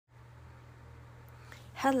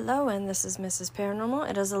Hello, and this is Mrs. Paranormal.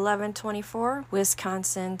 It is 11:24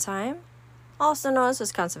 Wisconsin time, also known as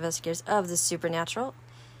Wisconsin Investigators of the Supernatural.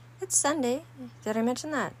 It's Sunday. Did I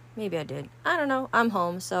mention that? Maybe I did. I don't know. I'm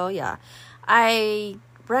home, so yeah. I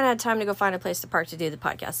ran out of time to go find a place to park to do the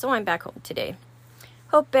podcast, so I'm back home today.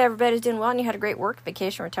 Hope everybody's doing well and you had a great work,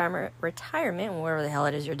 vacation, retirement, whatever the hell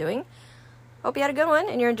it is you're doing. Hope you had a good one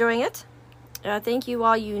and you're enjoying it. Thank you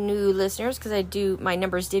all you new listeners, because my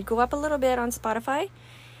numbers did go up a little bit on Spotify.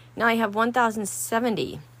 Now I have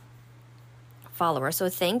 1,070 followers, so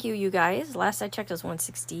thank you guys. Last I checked it was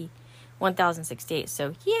 1,068,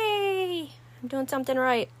 so yay! I'm doing something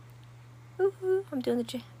right. Woohoo! I'm doing a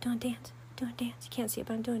dance. You can't see it,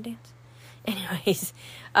 but I'm doing a dance. Anyways,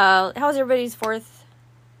 how's everybody's 4th?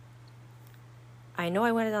 I know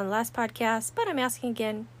I went on the last podcast, but I'm asking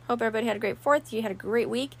again. Hope everybody had a great 4th. You had a great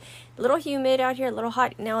week. A little humid out here, a little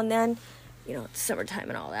hot now and then. You know, it's summertime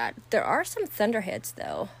and all that. There are some thunderheads,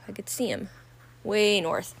 though. I could see them way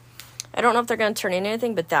north. I don't know if they're going to turn into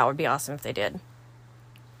anything, but that would be awesome if they did.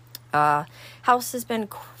 House has been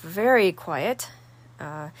very quiet.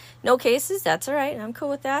 No cases. That's all right. I'm cool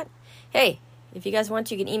with that. Hey, if you guys want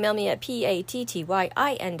to, you can email me at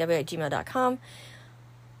pattyinw@gmail.com.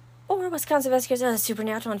 Or Wisconsin Investigators of the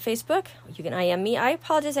Supernatural on Facebook. You can IM me. I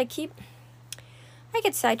apologize. I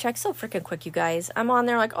get sidetracked so freaking quick, you guys. I'm on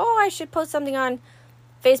there like, I should post something on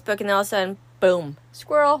Facebook. And then all of a sudden, boom,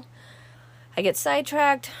 squirrel. I get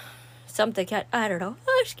sidetracked. Something I don't know.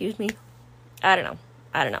 Oh, excuse me. I don't know.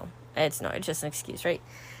 It's just an excuse, right?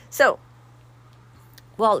 So,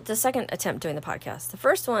 the second attempt doing the podcast. The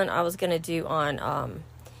first one I was going to do on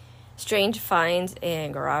strange finds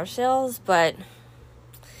and garage sales, but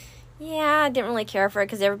yeah, I didn't really care for it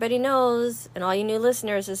because everybody knows, and all you new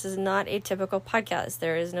listeners, this is not a typical podcast.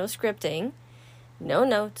 There is no scripting, no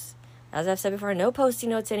notes. As I've said before, no posting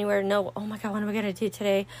notes anywhere. No, oh my God, what am I going to do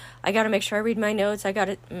today? I got to make sure I read my notes. I got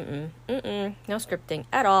it. No scripting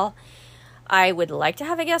at all. I would like to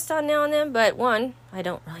have a guest on now and then, but one, I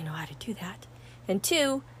don't really know how to do that. And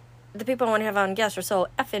two, the people I want to have on guests are so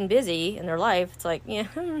effing busy in their life. It's like,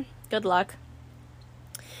 good luck.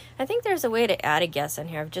 I think there's a way to add a guest on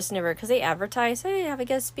here. I've just never, because they advertise, hey, I have a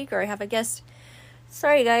guest speaker, I have a guest.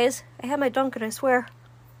 Sorry, guys. I had my Dunkin', I swear.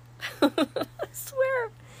 I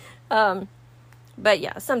swear. But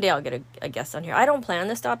yeah, someday I'll get a guest on here. I don't plan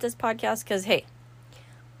to stop this podcast because, hey,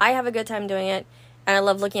 I have a good time doing it, and I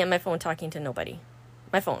love looking at my phone talking to nobody.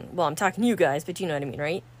 My phone. Well, I'm talking to you guys, but you know what I mean,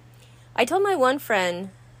 right? I told my one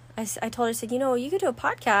friend, I told her, I said, you could do a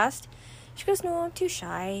podcast. She goes, no, I'm too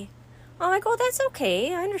shy. I'm like, that's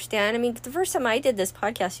okay. I understand. I mean, the first time I did this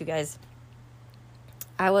podcast, you guys,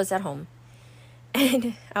 I was at home.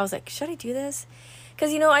 And I was like, should I do this?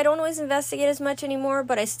 Because, I don't always investigate as much anymore,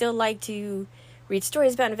 but I still like to read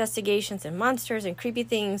stories about investigations and monsters and creepy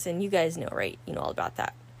things. And you guys know, right? You know all about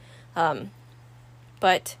that.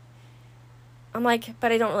 But I'm like,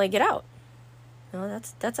 but I don't really get out. No,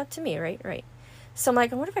 that's up to me, right? Right. So I'm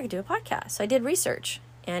like, what if I could do a podcast? So I did research,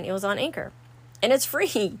 and it was on Anchor. And it's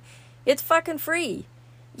free. It's fucking free.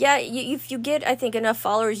 Yeah, if you get, I think, enough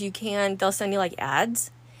followers, they'll send you, like, ads.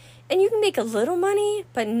 And you can make a little money,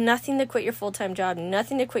 but nothing to quit your full-time job,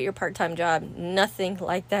 nothing to quit your part-time job, nothing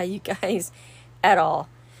like that, you guys, at all.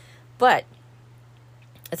 But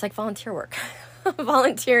it's like volunteer work.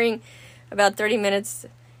 Volunteering about 30 minutes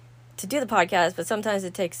to do the podcast, but sometimes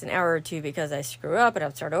it takes an hour or two because I screw up and I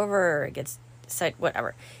have to start over, or it gets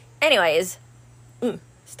whatever. Anyways,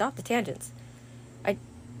 stop the tangents. I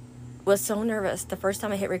was so nervous the first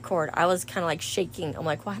time I hit record. I was kind of like shaking. I'm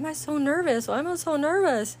like, why am I so nervous? And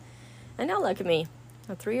now look at me.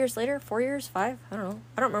 3 years later, 4 years, 5, I don't know.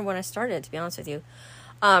 I don't remember when I started, to be honest with you.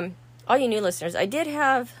 All you new listeners, I did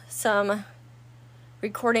have some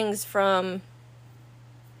recordings from,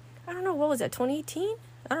 I don't know, what was that, 2018?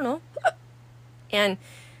 I don't know. And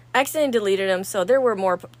I accidentally deleted them, so there was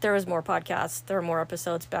more podcasts. There were more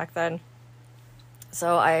episodes back then.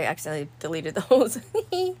 So I accidentally deleted those.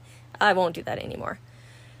 I won't do that anymore.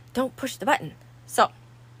 Don't push the button. So,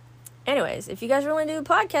 anyways, if you guys really want to do a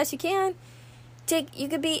podcast, you can. You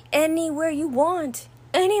could be anywhere you want.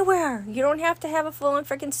 Anywhere. You don't have to have a full-on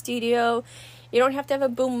freaking studio. You don't have to have a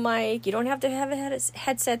boom mic. You don't have to have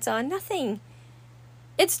headsets on. Nothing.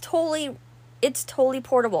 It's totally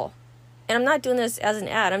portable. And I'm not doing this as an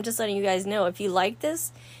ad. I'm just letting you guys know, if you like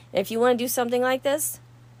this, if you want to do something like this,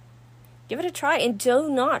 give it a try, and do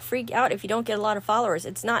not freak out if you don't get a lot of followers.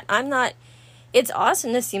 It's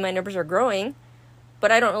awesome to see my numbers are growing,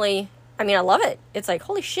 but I love it. It's like,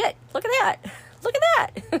 holy shit, look at that. Look at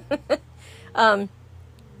that.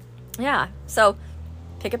 Yeah, so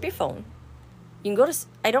pick up your phone. You can go to,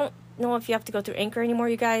 know if you have to go through Anchor anymore,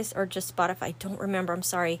 you guys, or just Spotify. I don't remember. I'm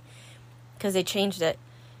sorry. Because they changed it.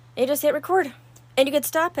 You just hit record. And you can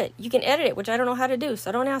stop it. You can edit it, which I don't know how to do,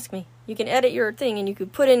 so don't ask me. You can edit your thing, and you can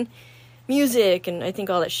put in music, and I think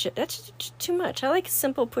all that shit. That's too much. I like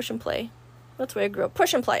simple push and play. That's where I grew up.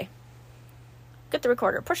 Push and play. Get the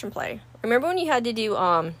recorder. Push and play. Remember when you had to do,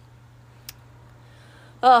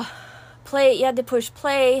 play, you had to push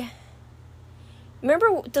play.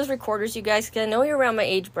 Remember those recorders, you guys? Because I know you're around my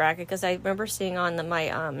age bracket, because I remember seeing on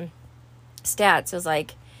my stats, it was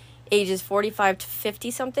like ages 45 to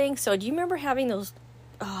 50 something. So do you remember having those,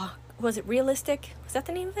 was it Realistic? Was that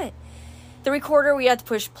the name of it? The recorder where you had to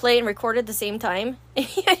push play and record at the same time.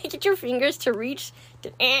 You had to get your fingers to reach,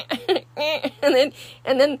 and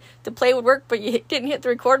then the play would work, but you didn't hit the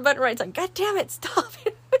record button right. It's like, God damn it, stop.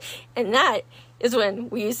 And that is when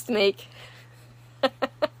we used to make...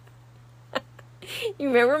 You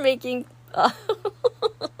remember making a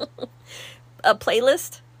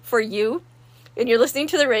playlist for you? And you're listening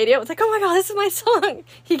to the radio. It's like, oh my God, this is my song.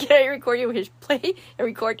 You get it, record, you push play and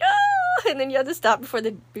record. Oh! And then you have to stop before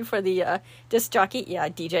the disc jockey,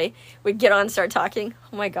 DJ, would get on and start talking.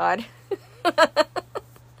 Oh my God.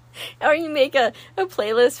 Or you make a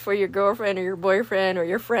playlist for your girlfriend or your boyfriend or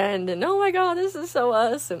your friend. And oh my God, this is so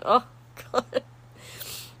us. And oh God.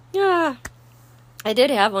 Yeah. I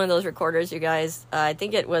did have one of those recorders, you guys. I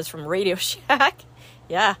think it was from Radio Shack.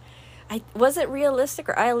 Yeah. Was it Realistic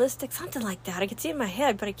or Idealistic? Something like that. I could see it in my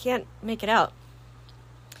head, but I can't make it out.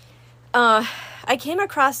 I came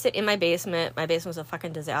across it in my basement. My basement was a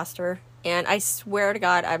fucking disaster. And I swear to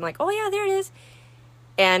God, I'm like, oh yeah, there it is.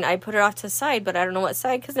 And I put it off to the side, but I don't know what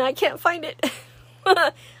side, because now I can't find it.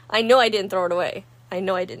 I know I didn't throw it away. I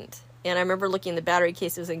know I didn't. And I remember looking in the battery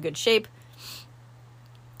case. It was in good shape.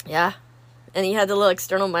 Yeah. And you had the little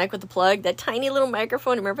external mic with the plug. That tiny little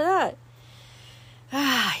microphone. Remember that?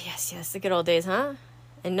 Ah, yes. The good old days, huh?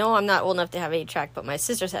 And no, I'm not old enough to have 8-track, but my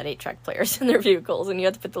sisters had 8-track players in their vehicles. And you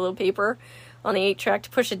had to put the little paper on the 8-track to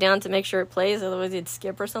push it down to make sure it plays. Otherwise, you'd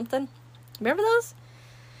skip or something. Remember those?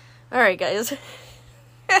 All right, guys.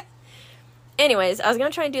 Anyways, I was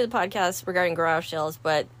going to try and do the podcast regarding garage sales,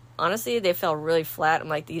 but honestly, they fell really flat. I'm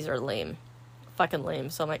like, these are lame. Fucking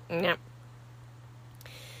lame. So I'm like, nah.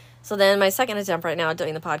 So then my second attempt right now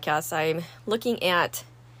doing the podcast, I'm looking at,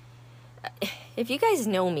 if you guys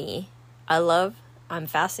know me, I'm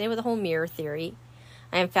fascinated with the whole mirror theory.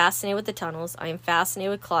 I am fascinated with the tunnels. I am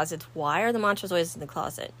fascinated with closets. Why are the monsters always in the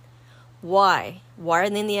closet? Why? Why are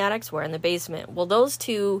they in the attics? Why in the basement? Well, those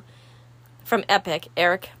two from Epic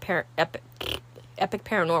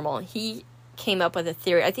Paranormal, he came up with a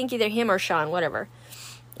theory. I think either him or Sean, whatever,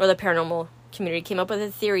 or the paranormal community came up with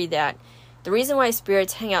a theory that the reason why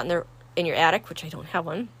spirits hang out in your attic, which I don't have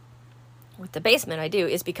one, with the basement I do,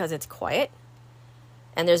 is because it's quiet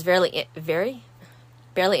and there's barely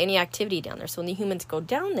any activity down there. So when the humans go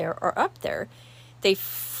down there or up there, they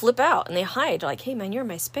flip out and they hide. Like, hey man, you're in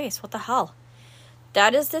my space. What the hell?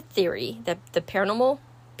 That is the theory that the paranormal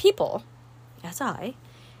people, as I,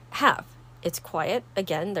 have. It's quiet.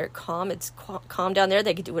 Again, they're calm. It's calm down there.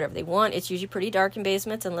 They can do whatever they want. It's usually pretty dark in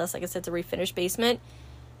basements, unless, like I said, it's a refinished basement.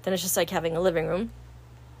 Then it's just like having a living room.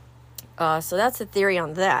 So that's the theory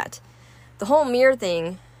on that. The whole mirror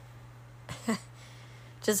thing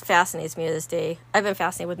just fascinates me to this day. I've been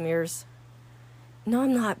fascinated with mirrors. No,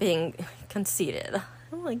 I'm not being conceited.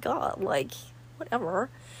 Oh my God, like, whatever.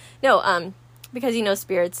 No, because you know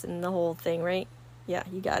spirits and the whole thing, right? Yeah,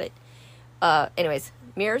 you got it. Anyways,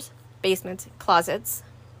 mirrors, basements, closets,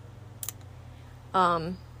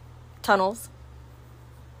 tunnels.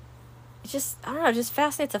 It just, I don't know, it just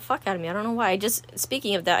fascinates the fuck out of me. I don't know why.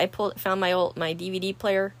 Speaking of that, I found my DVD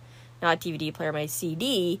player, not DVD player, my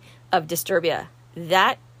CD of Disturbia.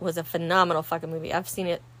 That was a phenomenal fucking movie. I've seen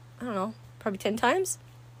it, I don't know, probably 10 times.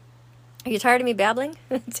 Are you tired of me babbling?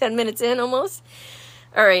 10 minutes in almost.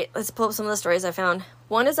 All right, let's pull up some of the stories I found.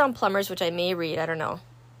 One is on plumbers, which I may read, I don't know.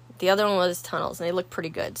 The other one was tunnels, and they look pretty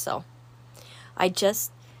good, so. I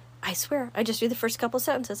swear, I just read the first couple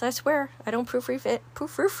sentences. I swear, I don't proofread it.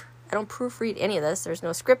 I don't proofread any of this. There's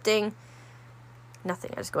no scripting.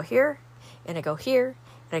 Nothing. I just go here, and I go here,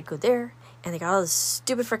 and I go there, and they got all those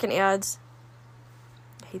stupid freaking ads.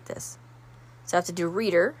 I hate this. So I have to do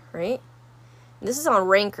reader, right? And this is on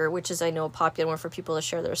Ranker, which is, I know, a popular one for people to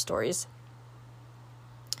share their stories.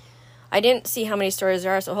 I didn't see how many stories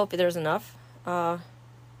there are, so hopefully there's enough.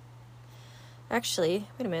 Actually,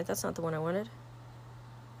 wait a minute. That's not the one I wanted.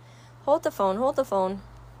 Hold the phone.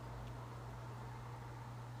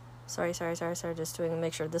 Sorry. Just doing to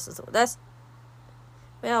make sure this is that's.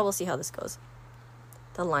 Well, we'll see how this goes.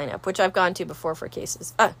 The lineup, which I've gone to before for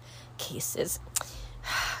cases.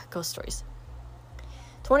 ghost stories.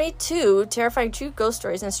 22 terrifying true ghost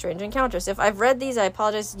stories and strange encounters. If I've read these, I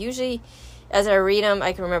apologize. Usually, as I read them,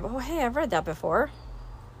 I can remember, oh, hey, I've read that before.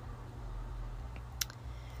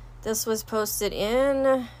 This was posted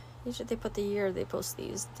in... Usually they put the year they post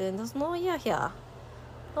these. Then there's no, yeah.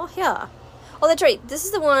 Oh, yeah. Oh, that's right. This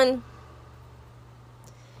is the one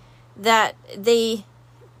that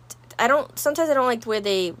sometimes I don't like the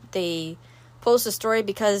way they post a story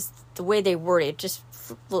because the way they word it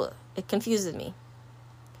it confuses me.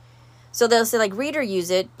 So they'll say, like, reader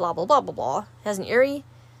use it, blah, blah, blah, blah, blah. Has an eerie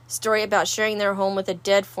story about sharing their home with a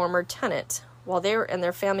dead former tenant. While they and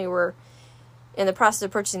their family were in the process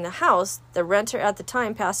of purchasing the house, the renter at the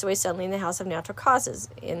time passed away suddenly in the house of natural causes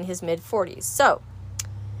in his mid-40s. So,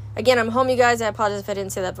 again, I'm home, you guys. I apologize if I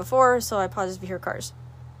didn't say that before, so I apologize if you hear cars.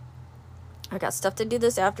 I got stuff to do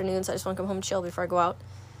this afternoon, so I just want to come home and chill before I go out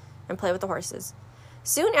and play with the horses.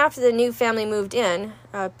 Soon after the new family moved in,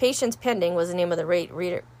 Patience Pending was the name of the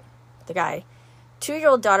reader, the guy.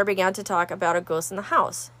 2-year-old daughter began to talk about a ghost in the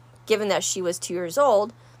house. Given that she was 2 years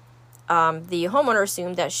old, the homeowner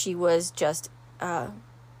assumed that she was just, was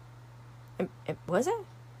it?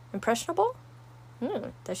 Impressionable?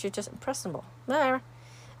 That she was just impressionable.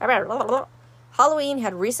 Halloween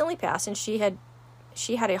had recently passed, and she had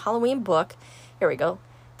a Halloween book, here we go,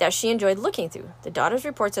 that she enjoyed looking through. The daughter's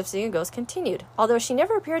reports of seeing a ghost continued, although she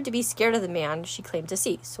never appeared to be scared of the man she claimed to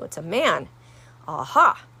see. So it's a man.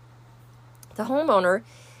 Aha! The homeowner,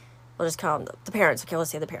 we'll just call them the parents, okay, let's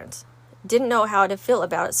say the parents, didn't know how to feel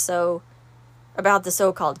about the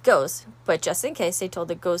so-called ghost, but just in case, they told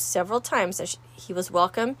the ghost several times that he was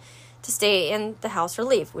welcome to stay in the house or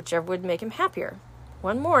leave, whichever would make him happier.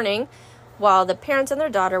 One morning, while the parents and their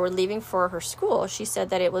daughter were leaving for her school, she said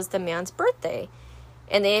that it was the man's birthday.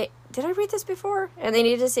 And did I read this before? And they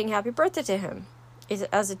needed to sing happy birthday to him.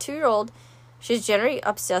 As a 2-year-old, she's generally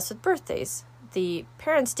obsessed with birthdays. The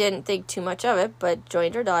parents didn't think too much of it, but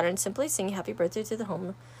joined her daughter in simply singing happy birthday to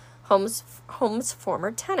the home's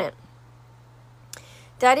former tenant.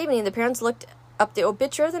 That evening, the parents looked up the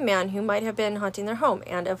obituary of the man who might have been haunting their home,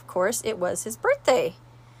 and of course, it was his birthday.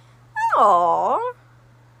 Aww.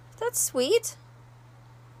 That's sweet.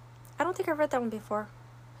 I don't think I've read that one before.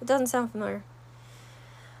 It doesn't sound familiar.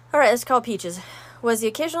 Alright, let's call Peaches. Was the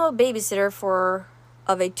occasional babysitter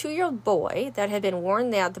of a 2-year-old boy that had been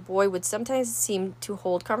warned that the boy would sometimes seem to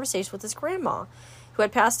hold conversation with his grandma, who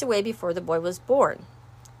had passed away before the boy was born.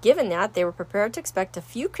 Given that, they were prepared to expect a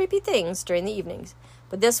few creepy things during the evenings,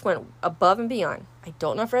 but this went above and beyond. I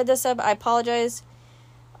don't know if I read this up. I apologize.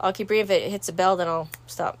 I'll keep reading. If it hits a bell, then I'll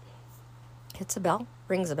stop. Hits a bell?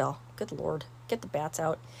 Rings a bell. Good Lord. Get the bats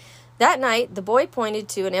out. That night, the boy pointed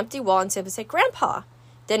to an empty wall and simply said, "Grandpa."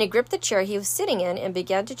 Then he gripped the chair he was sitting in and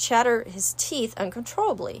began to chatter his teeth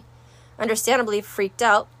uncontrollably. Understandably freaked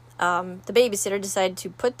out, the babysitter decided to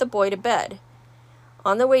put the boy to bed.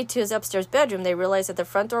 On the way to his upstairs bedroom, they realized that the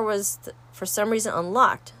front door was, for some reason,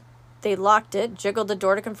 unlocked. They locked it, jiggled the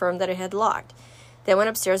door to confirm that it had locked. Then went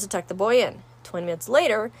upstairs to tuck the boy in. 20 minutes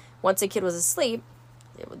later, once the kid was asleep,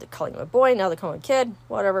 they're calling him a boy, now they're calling him a kid,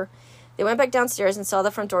 whatever. They went back downstairs and saw the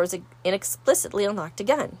front door was inexplicably unlocked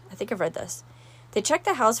again. I think I've read this. They checked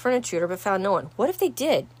the house for an intruder but found no one. What if they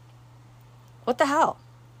did? What the hell?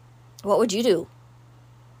 What would you do?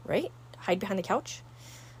 Right? Hide behind the couch?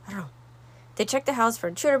 I don't know. They checked the house for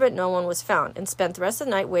an intruder but no one was found and spent the rest of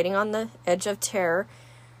the night waiting on the edge of terror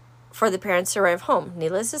for the parents to arrive home.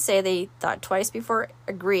 Needless to say, they thought twice before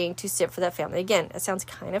agreeing to sit for that family again. It sounds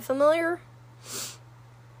kind of familiar.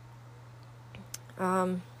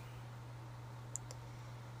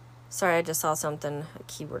 Sorry, I just saw something, a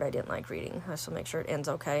keyword I didn't like reading. I just want to make sure it ends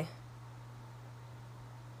okay.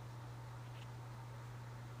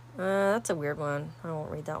 That's a weird one. I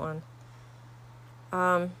won't read that one.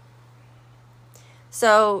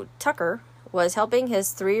 So Tucker was helping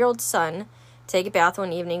his 3-year-old son take a bath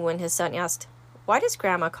one evening when his son asked, why does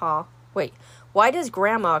grandma call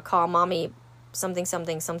mommy something,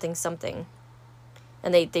 something, something, something?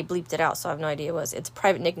 And they bleeped it out, so I have no idea what it was. It's a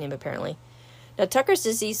private nickname, apparently. Now, Tucker's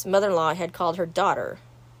deceased mother-in-law had called her daughter.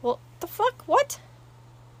 Well, the fuck? What?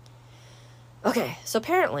 Okay, so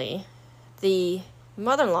apparently the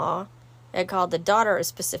mother-in-law had called the daughter a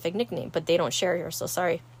specific nickname, but they don't share here, so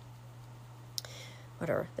sorry.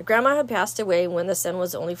 Whatever. The grandma had passed away when the son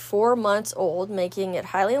was only 4 months old, making it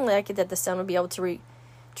highly unlikely that the son would be able to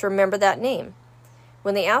remember that name.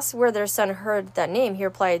 When they asked where their son heard that name, he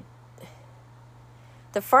replied,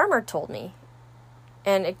 "The farmer told me,"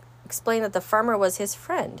 and explained that the farmer was his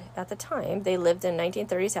friend. At the time, they lived in a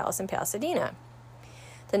 1930s house in Pasadena.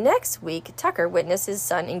 The next week, Tucker witnessed his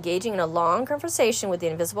son engaging in a long conversation with the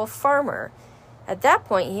invisible farmer. At that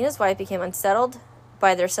point, he and his wife became unsettled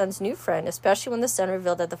by their son's new friend, especially when the son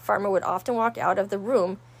revealed that the farmer would often walk out of the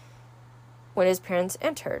room when his parents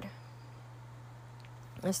entered.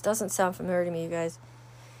 This doesn't sound familiar to me, you guys.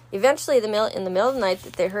 Eventually, in the middle of the night,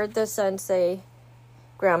 they heard the son say,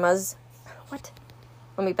 Grandma's... What?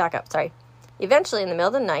 Let me back up, sorry. Eventually, in the middle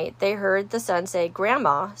of the night, they heard the son say,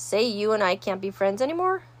 Grandma, say you and I can't be friends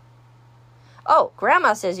anymore? Oh,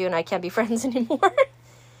 Grandma says you and I can't be friends anymore.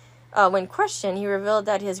 When questioned, he revealed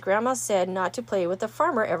that his grandma said not to play with the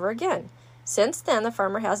farmer ever again. Since then, the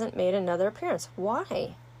farmer hasn't made another appearance.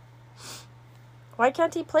 Why? Why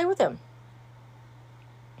can't he play with him?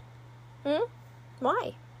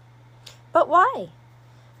 Why? But why?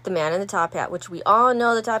 The Man in the Top Hat, which we all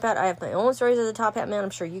know the Top Hat. I have my own stories of the Top Hat Man. I'm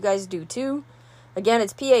sure you guys do too. Again,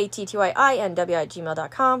 it's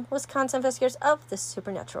PATTYINWI@gmail.com. Wisconsin investigators of the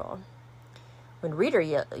supernatural. When Reader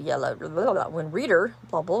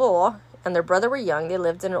and their brother were young, they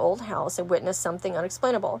lived in an old house and witnessed something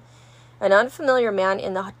unexplainable. An unfamiliar man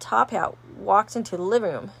in the top hat walked into the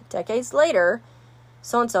living room. Decades later,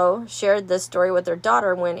 so-and-so shared this story with their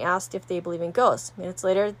daughter when asked if they believe in ghosts. Minutes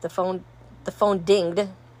later, the phone dinged,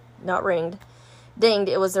 not ringed. Dinged.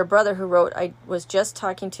 It was their brother who wrote, I was just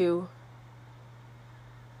talking to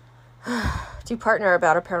partner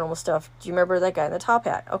about our paranormal stuff. Do you remember that guy in the top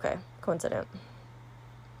hat? Okay, coincident.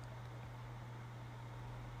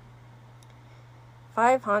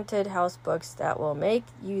 5 haunted house books that will make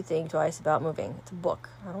you think twice about moving. It's a book.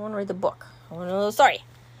 I don't want to read the book. I want to know the story.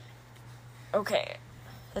 Okay.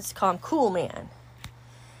 Let's call him Cool Man.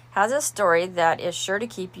 Has a story that is sure to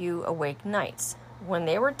keep you awake nights. When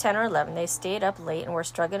they were 10 or 11, they stayed up late and were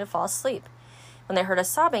struggling to fall asleep. When they heard a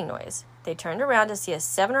sobbing noise, they turned around to see a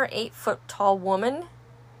 7 or 8 foot tall woman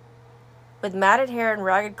with matted hair and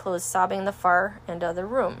ragged clothes sobbing in the far end of the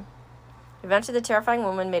room. Eventually, the terrifying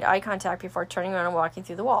woman made eye contact before turning around and walking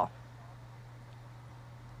through the wall.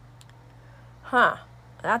 Huh.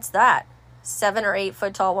 That's that. 7 or 8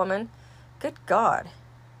 foot tall woman. Good God.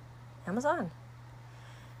 Amazon.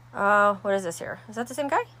 What is this here? Is that the same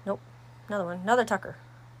guy? Nope. Another one. Another Tucker.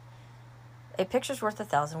 A picture's worth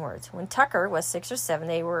 1,000 words. When Tucker was 6 or 7,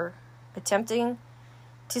 they were attempting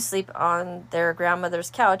to sleep on their grandmother's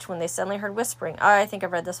couch when they suddenly heard whispering. I think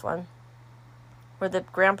I've read this one. Where the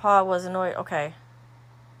grandpa was annoyed. Okay.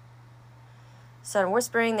 So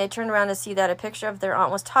whispering, they turned around to see that a picture of their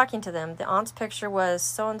aunt was talking to them. The aunt's picture was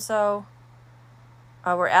so-and-so.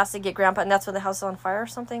 Were asked to get grandpa, and that's when the house was on fire or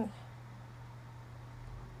something.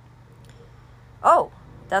 Oh,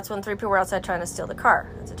 that's when 3 people were outside trying to steal the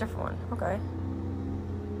car. That's a different one. Okay.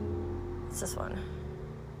 It's this one.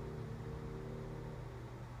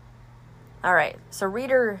 All right, so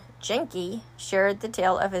reader Jenke shared the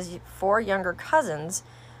tale of his 4 younger cousins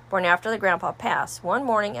born after the grandpa passed. One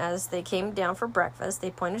morning as they came down for breakfast, they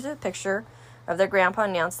pointed to the picture of their grandpa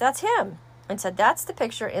and announced, "That's him," and said, "That's the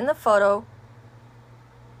picture in the photo."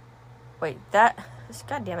 Wait, God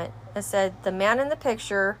damn it. It said, the man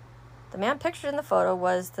pictured in the photo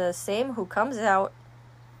was the same who comes out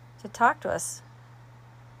to talk to us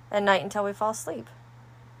at night until we fall asleep.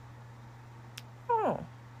 Oh.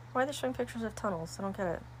 Why are they showing pictures of tunnels? I don't get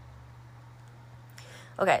it.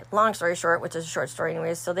 Okay, long story short, which is a short story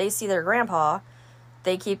anyways. So they see their grandpa.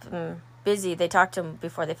 They keep him busy. They talk to him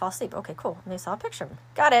before they fall asleep. Okay, cool. And they saw a picture of him.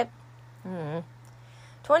 Got it.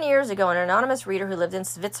 20 years ago, an anonymous reader who lived in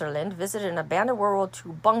Switzerland visited an abandoned World War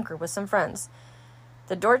II bunker with some friends.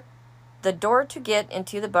 The door to get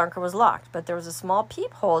into the bunker was locked, but there was a small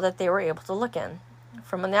peephole that they were able to look in.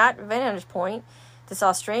 From that vantage point, they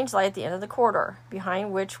saw a strange light at the end of the corridor,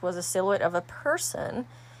 behind which was a silhouette of a person,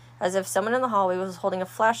 as if someone in the hallway was holding a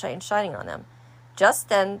flashlight and shining on them. Just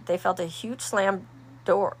then, they felt a huge slam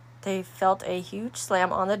on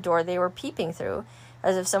the door they were peeping through,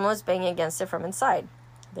 as if someone was banging against it from inside.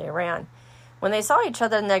 They ran. When they saw each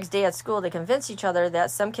other the next day at school, they convinced each other that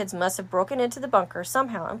some kids must have broken into the bunker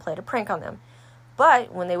somehow and played a prank on them.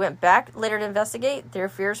 But when they went back later to investigate, their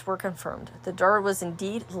fears were confirmed. The door was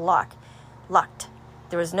indeed locked.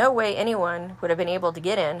 There was no way anyone would have been able to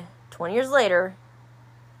get in. 20 years later,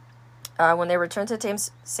 when they returned to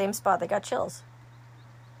the same spot, they got chills.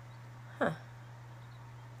 Huh.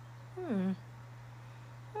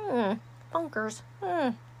 Bunkers.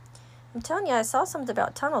 I'm telling you, I saw something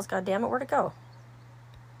about tunnels. God damn it, where'd it go?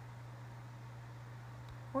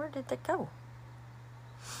 Where did it go?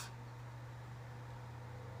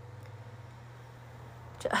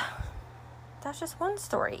 That's just one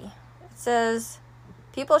story. It says,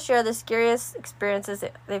 people share the scariest experiences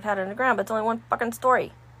they've had underground, but it's only one fucking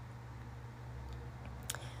story.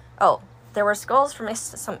 Oh, there were skulls from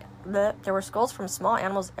small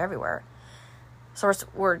animals everywhere. So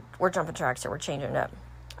we're jumping tracks here. We're changing it up.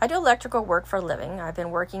 I do electrical work for a living. I've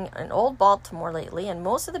been working in old Baltimore lately, and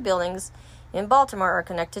most of the buildings in Baltimore are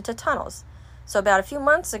connected to tunnels. So about a few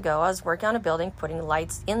months ago, I was working on a building putting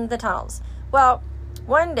lights in the tunnels. Well,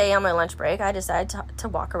 one day on my lunch break, I decided to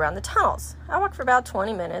walk around the tunnels. I walked for about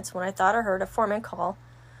 20 minutes when I thought I heard a foreman call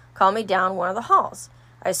me down one of the halls.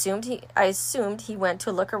 I assumed he went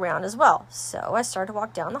to look around as well. So I started to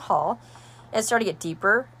walk down the hall, and it started to get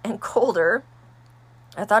deeper and colder.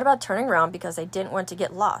 I thought about turning around because I didn't want to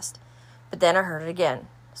get lost. But then I heard it again.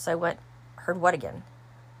 So I went, heard what again?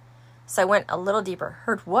 So I went a little deeper.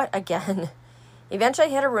 Heard what again? Eventually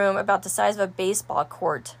I hit a room about the size of a baseball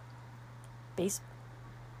court.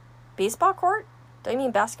 Baseball court? Do you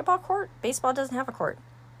mean basketball court? Baseball doesn't have a court.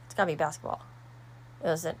 It's gotta be basketball.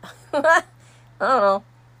 Is it? I don't know.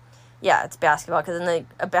 Yeah, it's basketball because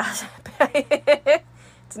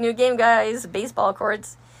it's a new game, guys. Baseball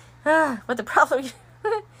courts. With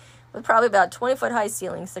probably about 20-foot high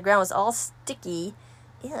ceilings. The ground was all sticky.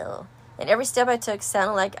 Ew. And every step I took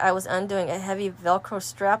sounded like I was undoing a heavy Velcro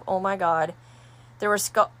strap. Oh my God. There were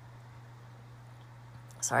skulls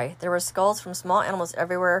from small animals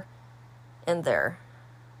everywhere in there.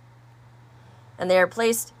 And they are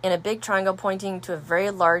placed in a big triangle pointing to a very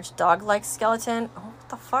large dog-like skeleton. Oh, what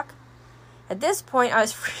the fuck? At this point, I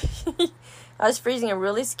was freezing and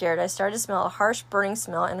really scared. I started to smell a harsh burning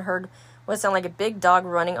smell and heard what sounded like a big dog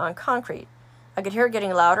running on concrete. I could hear it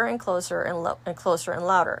getting louder and closer and closer and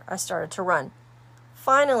louder. I started to run.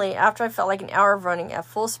 Finally, after I felt like an hour of running at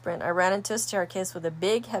full sprint, I ran into a staircase with a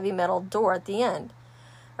big, heavy metal door at the end.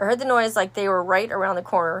 I heard the noise like they were right around the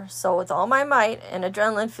corner, so with all my might and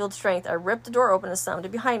adrenaline-fueled strength, I ripped the door open and slammed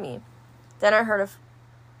it behind me. Then I heard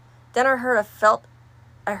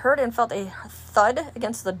and felt a thud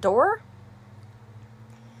against the door.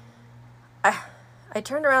 I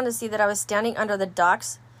turned around to see that I was standing under the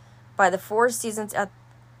docks by the Four Seasons at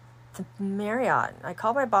the Marriott. I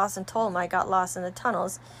called my boss and told him I got lost in the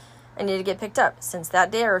tunnels and needed to get picked up. Since that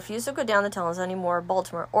day, I refused to go down the tunnels anymore in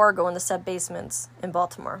Baltimore or go in the sub-basements in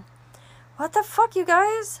Baltimore. What the fuck, you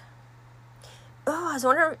guys? Oh, I was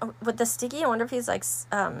wondering, with the sticky, I wonder if he's like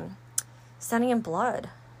standing in blood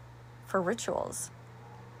for rituals.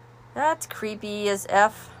 That's creepy as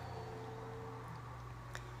F.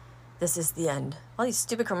 This is the end. All these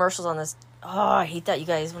stupid commercials on this. Oh, I hate that, you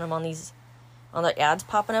guys, when I'm on the ads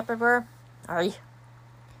popping up everywhere. All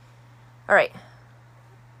right.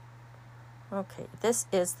 Okay, this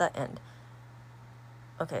is the end.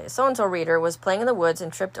 Okay, so-and-so reader was playing in the woods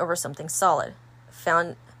and tripped over something solid.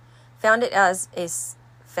 Found it was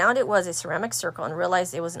a ceramic circle and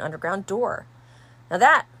realized it was an underground door. Now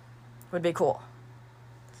that would be cool.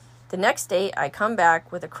 The next day, I come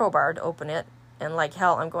back with a crowbar to open it, and like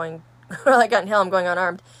hell, I'm going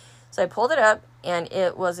unarmed. So I pulled it up, and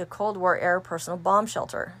it was a Cold War era personal bomb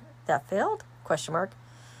shelter. That failed? ?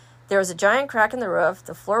 There was a giant crack in the roof.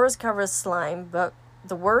 The floor was covered with slime, but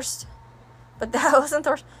that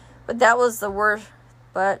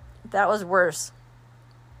was worse.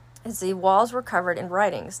 As the walls were covered in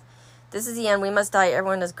writings. This is the end. We must die.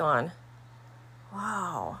 Everyone is gone.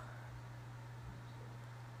 Wow.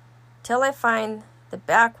 Till I find the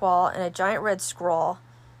back wall and a giant red scroll.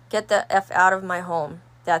 Get the F out of my home.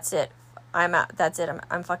 That's it. I'm out. That's it.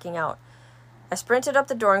 I'm fucking out. I sprinted up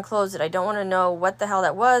the door and closed it. I don't want to know what the hell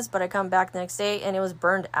that was, but I come back the next day and it was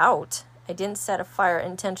burned out. I didn't set a fire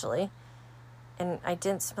intentionally. And I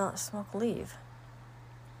didn't smell smoke leave.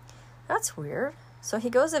 That's weird. So he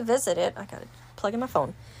goes to visit it. I gotta plug in my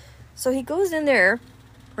phone. So he goes in there,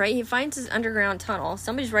 right? He finds his underground tunnel.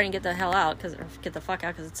 Somebody's ready to get the hell out, get the fuck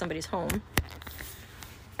out because it's somebody's home.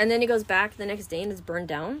 And then he goes back the next day and it's burned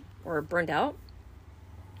down or burned out.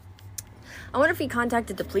 I wonder if he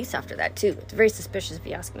contacted the police after that too. It's very suspicious if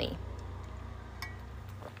you ask me.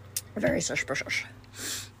 Very suspicious.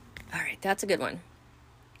 All right, that's a good one.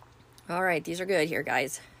 All right, these are good here,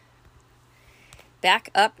 guys. Back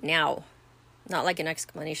up now. Not like an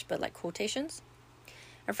exclamation, but like quotations.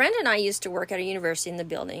 A friend and I used to work at a university in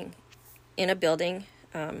a building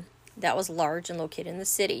that was large and located in the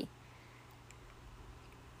city.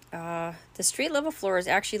 The street level floor is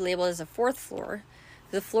actually labeled as a 4th floor.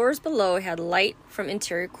 The floors below had light from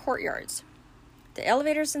interior courtyards. The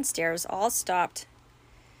elevators and stairs all stopped.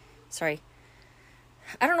 Sorry.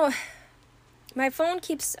 I don't know. My phone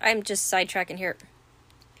I'm just sidetracking here.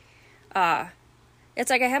 It's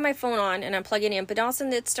like I have my phone on and I'm plugging in, but all of a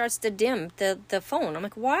sudden it starts to dim the phone. I'm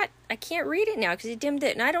like, what? I can't read it now because you dimmed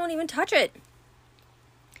it and I don't even touch it.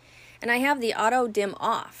 And I have the auto dim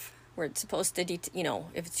off where it's supposed to, if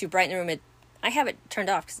it's too bright in the room, I have it turned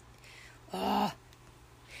off. And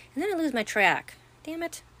then I lose my track. Damn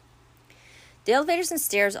it. The elevators and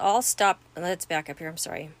stairs all stopped. Let's back up here. I'm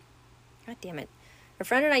sorry. God damn it. A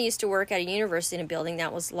friend and I used to work at a university in a building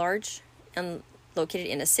that was large and located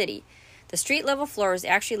in a city. The street level floor was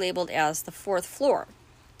actually labeled as the 4th floor.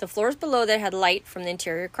 The floors below that had light from the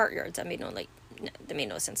interior courtyards. That made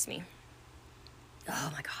no sense to me.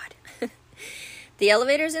 Oh my God. The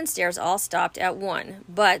elevators and stairs all stopped at 1,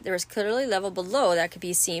 but there was clearly level below that could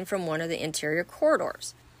be seen from one of the interior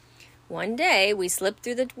corridors. One day we slipped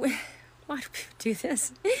through the... Why do people do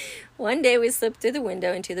this? One day we slipped through the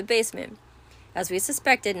window into the basement. As we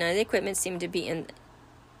suspected, none of the equipment seemed to be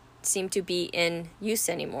in use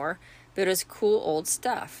anymore, but it was cool old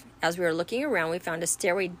stuff. As we were looking around, we found a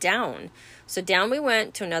stairway down. So down we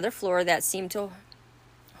went to another floor that seemed to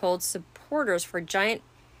hold supporters for giant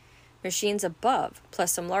machines above,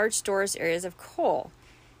 plus some large storage areas of coal.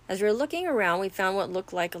 As we were looking around, we found what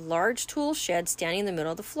looked like a large tool shed standing in the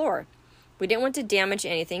middle of the floor. We didn't want to damage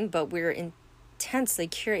anything, but we were intensely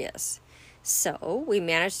curious. So we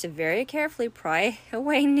managed to very carefully pry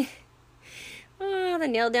away the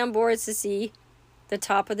nailed-down boards to see the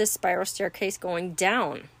top of the spiral staircase going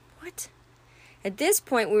down. What? At this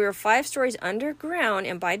point, we were 5 stories underground,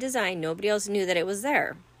 and by design, nobody else knew that it was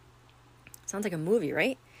there. Sounds like a movie,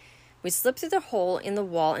 right? We slipped through the hole in the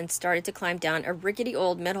wall and started to climb down a rickety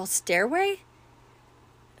old metal stairway.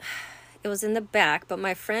 It was in the back, but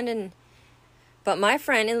my friend in the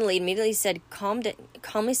lead immediately said,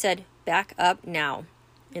 calmly said, "Back up now."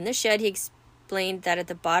 In the shed, he explained that at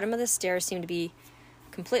the bottom of the stairs seemed to be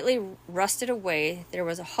completely rusted away. There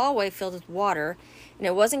was a hallway filled with water, and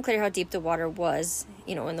it wasn't clear how deep the water was,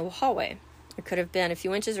 in the hallway. It could have been a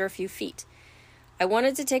few inches or a few feet. I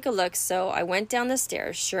wanted to take a look, so I went down the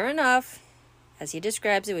stairs. Sure enough, as he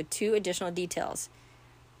describes it with 2 additional details.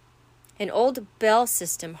 An old bell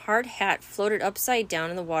system hard hat floated upside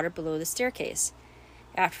down in the water below the staircase.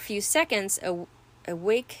 After a few seconds, a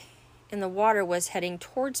wake in the water was heading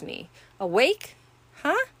towards me. A wake?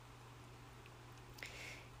 Huh?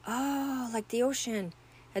 Oh, like the ocean.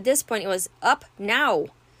 At this point, it was up now.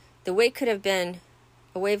 The wake could have been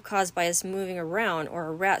a wave caused by us moving around or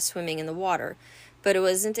a rat swimming in the water, but it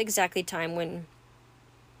wasn't exactly time when,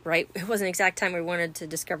 right? It wasn't exact time we wanted to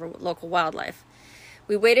discover local wildlife.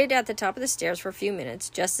 We waited at the top of the stairs for a few minutes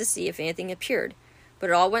just to see if anything appeared, but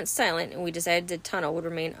it all went silent, and we decided the tunnel would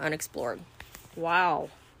remain unexplored. Wow.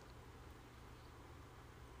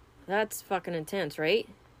 That's fucking intense, right?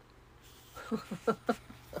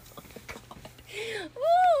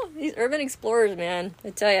 Oh, these urban explorers, man. I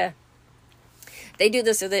tell ya. They do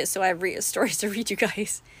this so I have stories to read you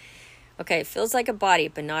guys. Okay, it feels like a body,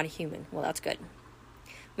 but not a human. Well, that's good.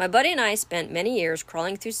 My buddy and I spent many years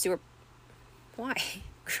crawling through sewer... Why?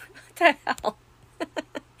 What the hell?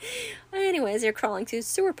 Anyways, they're crawling through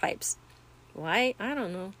sewer pipes. Why? I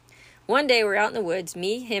don't know. One day, we were out in the woods,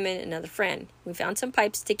 me, him, and another friend. We found some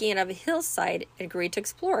pipes sticking out of a hillside and agreed to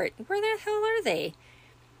explore it. Where the hell are they?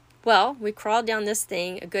 Well, we crawled down this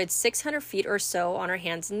thing a good 600 feet or so on our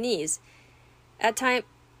hands and knees. At times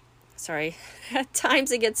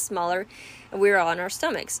it gets smaller, and we were on our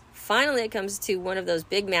stomachs. Finally, it comes to one of those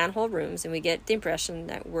big manhole rooms, and we get the impression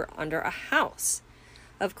that we're under a house.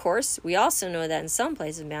 Of course, we also know that in some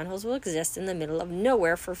places, manholes will exist in the middle of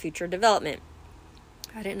nowhere for future development.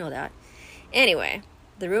 I didn't know that. Anyway,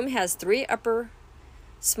 the room has 3 upper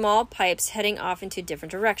small pipes heading off into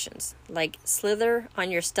different directions, like slither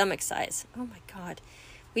on your stomach size. Oh my God.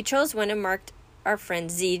 We chose one and marked our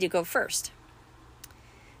friend Z to go first.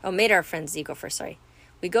 Made our friend Z go first, sorry.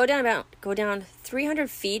 We go down 300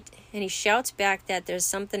 feet, and he shouts back that there's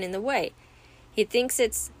something in the way. He thinks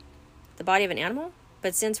it's the body of an animal,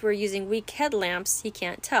 but since we're using weak headlamps, he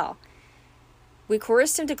can't tell. We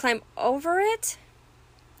coerced him to climb over it.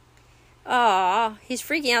 Aw, he's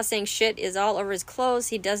freaking out saying shit is all over his clothes.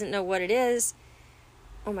 He doesn't know what it is.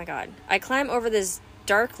 Oh my God. I climb over this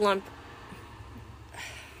dark lump.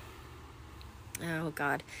 Oh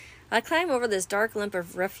God. I climb over this dark lump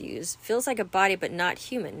of refuse. Feels like a body, but not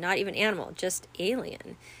human, not even animal, just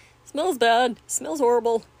alien. Smells bad. Smells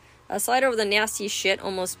horrible. I slide over the nasty shit,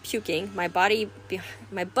 almost puking. My buddy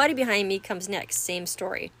behind me comes next. Same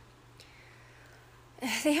story.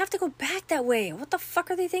 They have to go back that way. What the fuck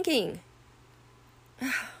are they thinking?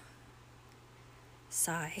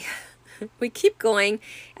 Sigh. We keep going,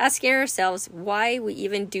 asking ourselves why we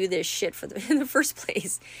even do this shit in the first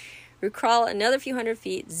place. We crawl another few hundred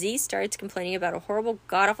feet. Z starts complaining about a horrible,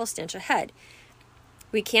 god-awful stench ahead.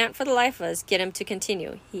 We can't, for the life of us, get him to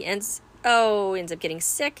continue. He ends up getting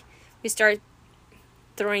sick. We start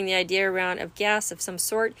throwing the idea around of gas of some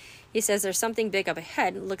sort. He says there's something big up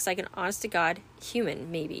ahead. It looks like an honest-to-God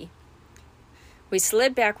human, maybe. We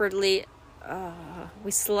slide backward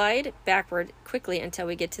quickly until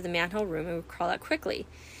we get to the manhole room, and we crawl out quickly.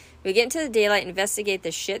 We get into the daylight, investigate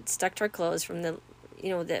the shit stuck to our clothes from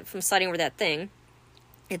from sliding over that thing.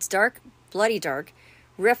 It's dark, bloody dark.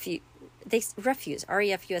 Refuse,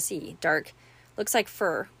 R-E-F-U-S-E, dark. Looks like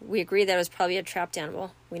fur. We agree that it was probably a trapped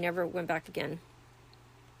animal. We never went back again.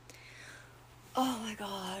 Oh my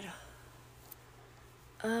god.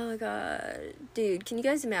 Oh my god. Dude, can you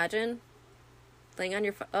guys imagine? Laying on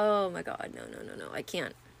your oh my god. No. I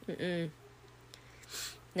can't.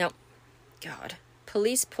 No. God.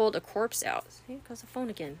 Police pulled a corpse out. Here goes the phone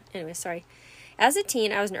again. Anyway, sorry. As a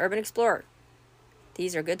teen, I was an urban explorer.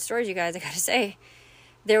 These are good stories, you guys, I gotta say.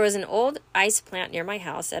 There was an old ice plant near my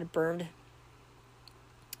house that burned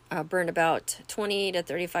about 20 to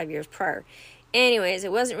 35 years prior. Anyways,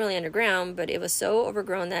 it wasn't really underground, but it was so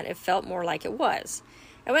overgrown that it felt more like it was.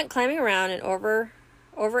 I went climbing around and over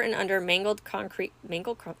and under mangled concrete,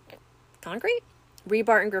 rebar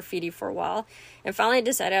and graffiti for a while, and finally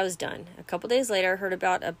decided I was done. A couple days later, I heard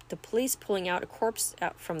about the police pulling out a corpse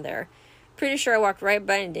out from there. Pretty sure I walked right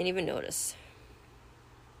by and didn't even notice.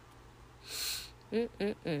 Let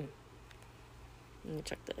me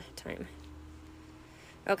check the time.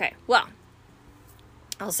 Okay, well,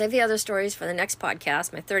 I'll save the other stories for the next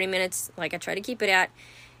podcast. My 30 minutes, like I try to keep it at,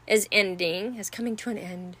 is coming to an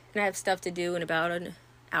end. And I have stuff to do in about an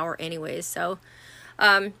hour anyways. So,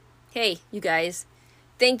 hey, you guys,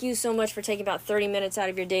 thank you so much for taking about 30 minutes out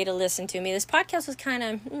of your day to listen to me. This podcast was kind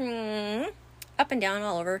of up and down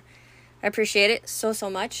all over. I appreciate it so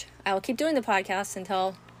much. I will keep doing the podcast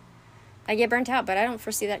until I get burnt out, but I don't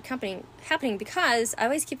foresee that happening because I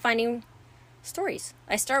always keep finding stories.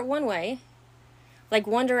 I start one way, like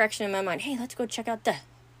one direction in my mind. Hey, let's go check out the.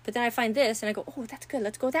 But then I find this and I go, oh, that's good.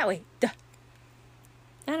 Let's go that way. Duh.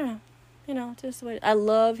 I don't know. Just the way. I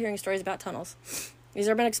love hearing stories about tunnels. These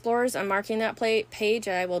Urban Explorers, I'm marking that page.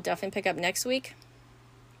 I will definitely pick up next week.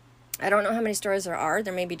 I don't know how many stories there are.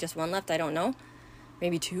 There may be just one left. I don't know.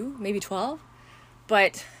 Maybe 2, maybe 12.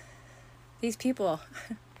 But these people,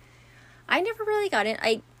 I never really got in.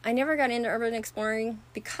 I never got into urban exploring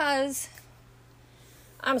because,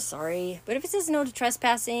 I'm sorry, but if it says no to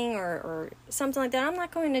trespassing or something like that, I'm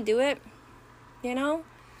not going to do it. I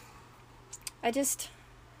just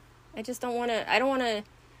don't want to. I don't want to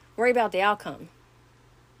worry about the outcome.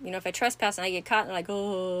 If I trespass and I get caught, and like,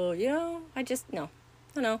 oh, I just no.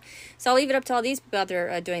 So I'll leave it up to all these people out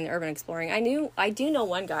there doing the urban exploring. I do know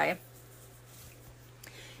one guy.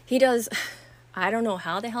 He does. I don't know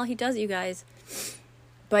how the hell he does it, you guys.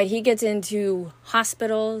 But he gets into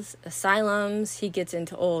hospitals, asylums. He gets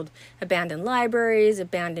into old abandoned libraries,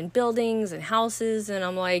 abandoned buildings and houses. And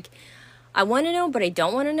I'm like, I want to know, but I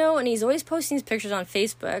don't want to know. And he's always posting these pictures on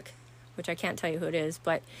Facebook, which I can't tell you who it is.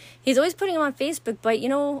 But he's always putting them on Facebook. But,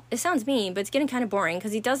 it sounds mean, but it's getting kind of boring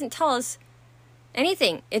because he doesn't tell us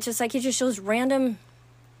anything. It's just like he just shows random,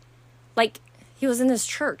 like he was in this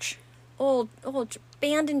church. Old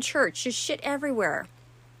abandoned church. Just shit everywhere.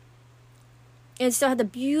 And it still had the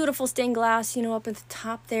beautiful stained glass, up at the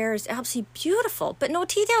top there. It's absolutely beautiful, but no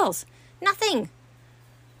details. Nothing.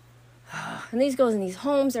 And these goes in these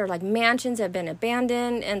homes that are like mansions that have been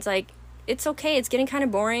abandoned. And it's like, it's okay. It's getting kind of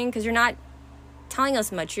boring because you're not telling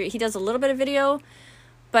us much. He does a little bit of video,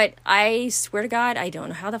 but I swear to God, I don't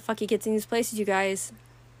know how the fuck he gets in these places, you guys.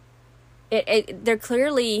 They're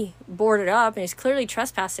clearly boarded up and he's clearly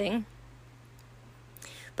trespassing.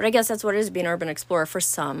 But I guess that's what it is being an urban explorer for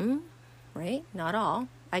some. Right? Not all.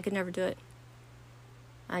 I could never do it.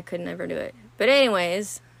 But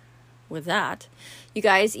anyways, with that, you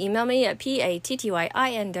guys email me at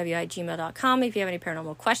pattyinw@gmail.com if you have any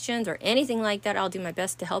paranormal questions or anything like that. I'll do my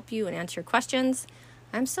best to help you and answer your questions.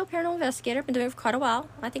 I'm still a paranormal investigator. I've been doing it for quite a while.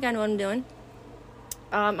 I think I know what I'm doing.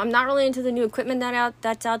 I'm not really into the new equipment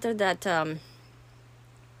that's out there. That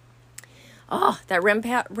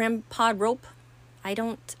REM pod rope. I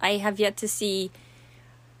have yet to see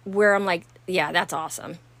where I'm like, yeah, that's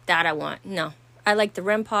awesome. That I want. No. I like the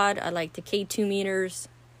REM pod. I like the K2 meters.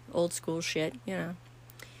 Old school shit,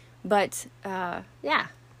 But, yeah.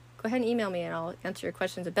 Go ahead and email me and I'll answer your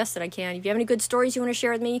questions the best that I can. If you have any good stories you want to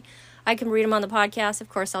share with me, I can read them on the podcast. Of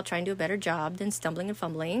course, I'll try and do a better job than stumbling and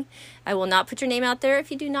fumbling. I will not put your name out there. If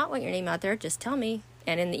you do not want your name out there, just tell me.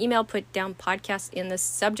 And in the email, put down podcast in the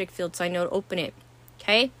subject field so I know to open it.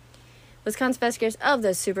 Okay? Wisconsin Investigators of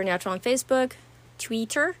the Supernatural on Facebook.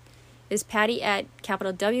 Twitter is Patty at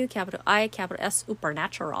capital W, capital I, capital S,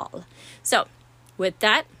 Supernatural. So, with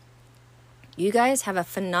that, you guys have a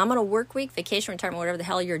phenomenal work week, vacation, retirement, whatever the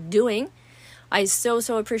hell you're doing. I so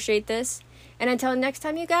appreciate this. And until next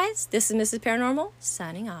time, you guys, this is Mrs. Paranormal,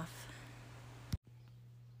 signing off.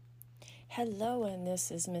 Hello, and this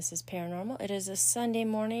is Mrs. Paranormal. It is a Sunday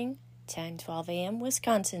morning, 10:12 a.m.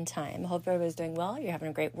 Wisconsin time. I hope everybody's doing well. You're having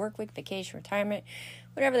a great work week, vacation, retirement,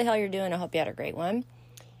 whatever the hell you're doing. I hope you had a great one.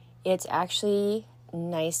 It's actually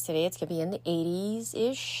nice today. It's going to be in the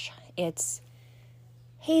 80s-ish. It's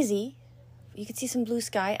hazy. You can see some blue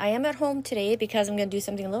sky. I am at home today because I'm going to do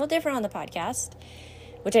something a little different on the podcast,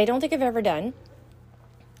 which I don't think I've ever done.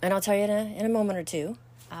 And I'll tell you in a moment or two.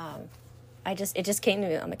 It just came to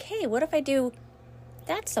me. I'm like, hey, what if I do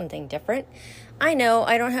that's something different? I know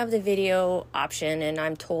I don't have the video option, and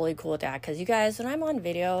I'm totally cool with that, because you guys, when I'm on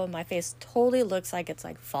video, my face totally looks like it's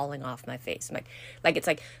like falling off my face. I'm like it's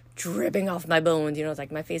like dripping off my bones, it's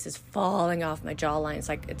like my face is falling off my jawline.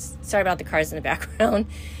 It's sorry about the cars in the background,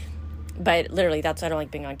 but literally that's why I don't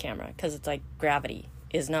like being on camera, because it's like gravity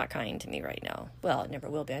is not kind to me right now. Well, it never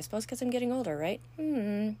will be, I suppose, because I'm getting older, right?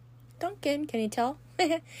 Duncan, can you tell?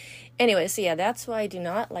 Anyway, so yeah, that's why I do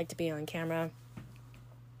not like to be on camera.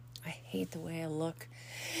 I hate the way I look,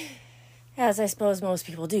 as I suppose most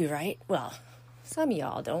people do, right? Well, some of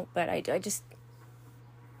y'all don't, but I just,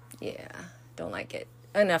 don't like it.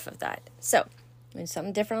 Enough of that. So, there's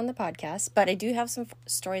something different on the podcast, but I do have some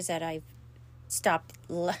stories that I stopped,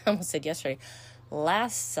 I almost said yesterday,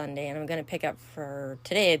 last Sunday, and I'm going to pick up for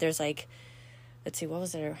today. There's let's see, what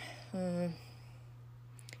was there?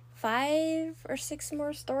 5 or 6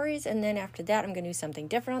 more stories, and then after that, I'm going to do something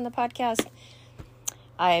different on the podcast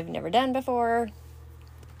I've never done before.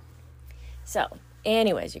 So,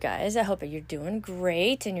 anyways, you guys, I hope you're doing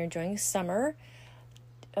great and you're enjoying summer.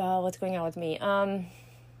 What's going on with me? Not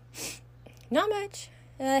much.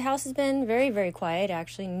 The house has been very, very quiet,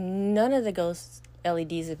 actually. None of the ghost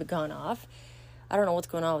LEDs have gone off. I don't know what's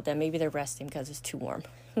going on with them. Maybe they're resting because it's too warm.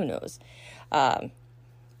 Who knows?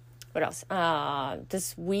 What else?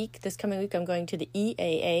 This coming week, I'm going to the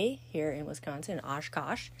EAA here in Wisconsin, in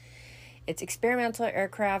Oshkosh. It's Experimental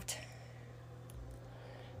Aircraft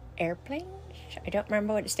Airplanes. I don't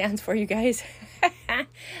remember what it stands for, you guys.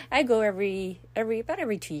 I go about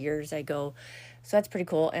every 2 years I go. So that's pretty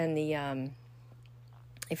cool. And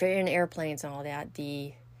if you're in airplanes and all that,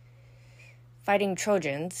 the Fighting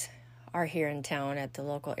Trojans are here in town at the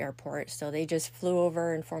local airport. So they just flew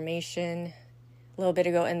over in formation a little bit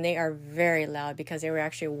ago, and they are very loud because they were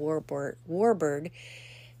actually a warbird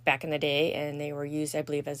back in the day, and they were used, I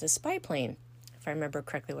believe, as a spy plane, if I remember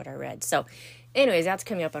correctly what I read. So anyways, that's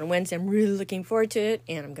coming up on Wednesday. I'm really looking forward to it,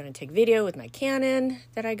 and I'm going to take video with my Canon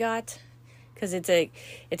that I got, because it's a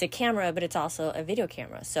camera, but it's also a video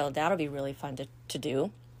camera, so that'll be really fun to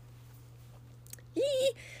do.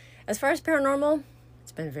 As far as paranormal,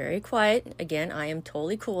 it's been very quiet. Again, I am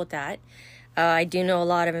totally cool with that. I do know a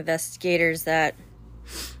lot of investigators that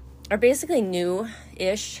are basically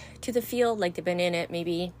new-ish to the field. Like, they've been in it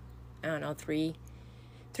maybe, I don't know,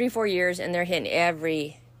 3-4 years, and they're hitting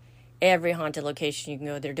every haunted location you can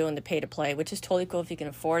go. They're doing the pay-to-play, which is totally cool if you can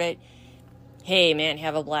afford it. Hey, man,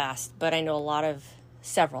 have a blast. But I know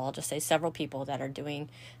I'll just say several people that are doing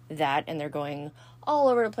that, and they're going all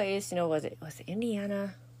over the place. Was it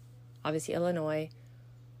Indiana? Obviously, Illinois.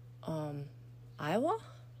 Iowa?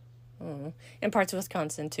 And parts of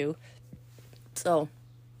Wisconsin too. So,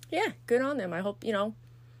 yeah, good on them. I hope,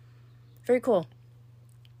 very cool.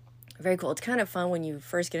 Very cool. It's kind of fun when you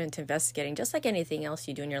first get into investigating, just like anything else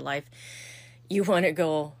you do in your life. You want to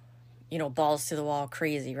go, balls to the wall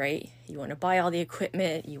crazy, right? You want to buy all the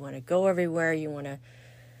equipment. You want to go everywhere. You want to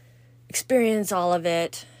experience all of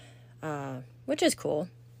it, which is cool.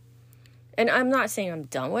 And I'm not saying I'm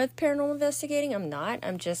done with paranormal investigating. I'm not.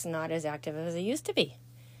 I'm just not as active as I used to be.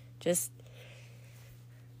 Just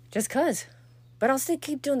cause. But I'll still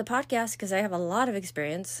keep doing the podcast because I have a lot of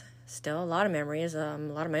experience, still a lot of memories, a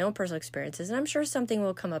lot of my own personal experiences, and I'm sure something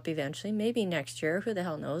will come up eventually, maybe next year, who the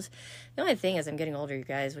hell knows. The only thing is I'm getting older, you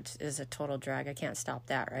guys, which is a total drag. I can't stop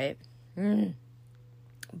that, right?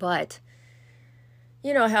 But,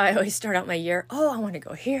 you know how I always start out my year, I want to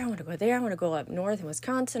go here, I want to go there, I want to go up north in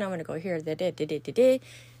Wisconsin, I want to go here,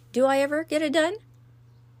 Do I ever get it done?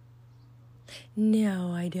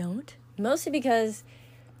 No, I don't. Mostly because,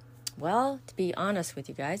 well, to be honest with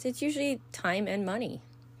you guys, it's usually time and money.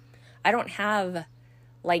 I don't have,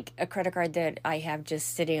 a credit card that I have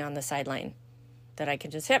just sitting on the sideline that I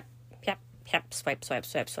can just swipe,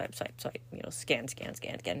 scan,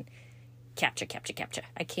 captcha.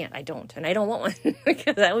 I don't, and I don't want one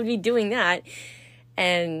because I would be doing that.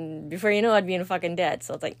 And before you know, I'd be in fucking debt.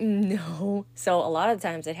 So it's no. So a lot of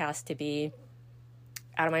times it has to be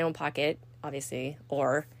out of my own pocket, obviously,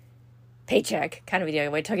 or paycheck kind of a deal.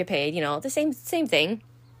 Wait till I get paid, the same thing.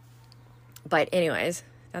 But anyways,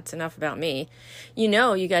 that's enough about me.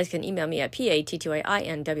 You guys can email me at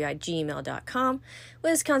pattuainwi@gmail.com.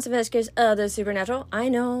 Wisconsin Veskers of the Supernatural. I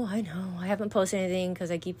know. I haven't posted anything because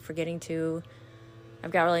I keep forgetting to.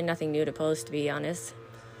 I've got really nothing new to post, to be honest.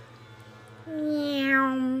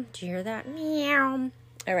 Meow. Did you hear that? Meow.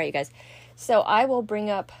 All right, you guys. So I will bring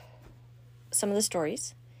up some of the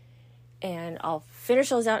stories, and I'll finish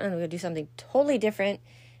those out, and I'm going to do something totally different.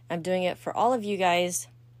 I'm doing it for all of you guys,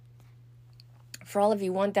 for all of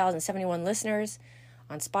you 1,071 listeners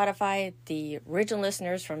on Spotify, the original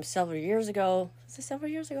listeners from several years ago. Was it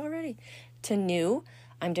several years ago already? To new.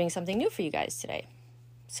 I'm doing something new for you guys today.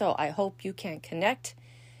 So I hope you can connect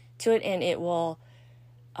to it, and it will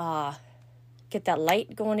get that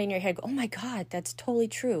light going in your head. Oh my God, that's totally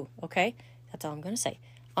true. Okay? That's all I'm going to say.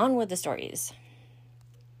 On with the stories.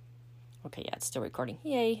 Okay, yeah, it's still recording.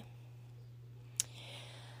 Yay.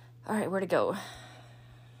 All right, where to go?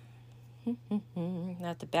 I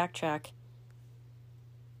have to backtrack.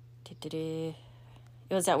 It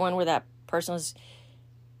was that one where that person was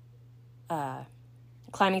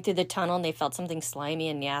climbing through the tunnel and they felt something slimy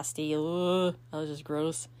and nasty. Ugh, that was just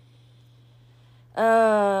gross.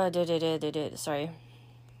 Sorry.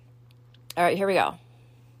 All right, here we go.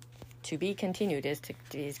 To be continued is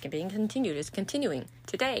continuing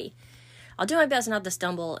today. I'll do my best not to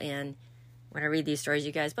stumble and when I read these stories,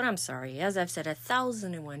 you guys, but I'm sorry. As I've said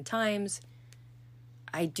 1,001 times,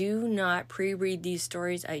 I do not pre-read these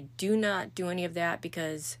stories. I do not do any of that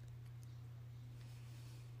because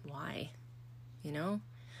why?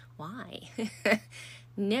 Why?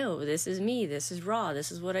 No, this is me. This is raw.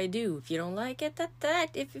 This is what I do. If you don't like it,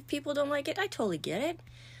 if people don't like it, I totally get it.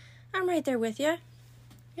 I'm right there with you.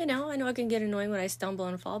 I know it can get annoying when I stumble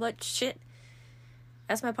and fall, but shit.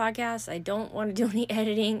 That's my podcast. I don't want to do any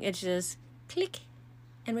editing. It's just click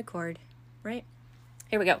and record, right?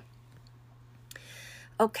 Here we go.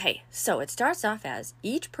 Okay, so it starts off as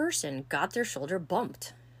each person got their shoulder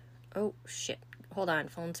bumped. Oh, shit. Hold on,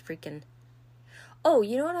 phone's freaking... Oh,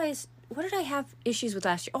 you know what did I have issues with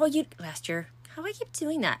last year? Last year. How do I keep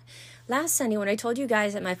doing that? Last Sunday when I told you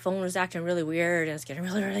guys that my phone was acting really weird and it's getting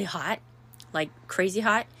really, really hot, like crazy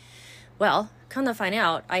hot. Well, come to find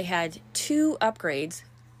out, I had 2 upgrades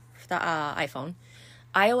for the iPhone.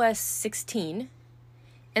 iOS 16,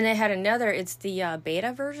 and I had another, it's the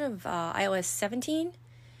beta version of iOS 17.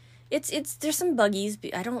 It's there's some buggies.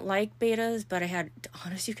 I don't like betas, but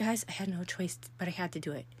honest you guys, I had no choice, but I had to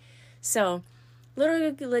do it. So,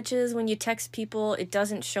 little glitches when you text people, it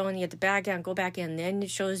doesn't show and you have to back down, go back in, then it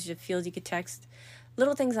shows you fields you could text.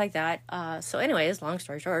 Little things like that. So anyways, long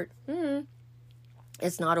story short,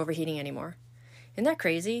 it's not overheating anymore. Isn't that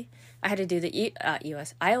crazy? I had to do the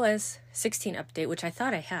iOS 16 update, which I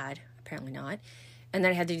thought I had, apparently not. And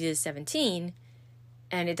then I had to do the 17,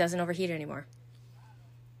 and it doesn't overheat anymore.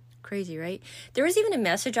 Crazy, right? There was even a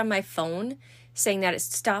message on my phone saying that it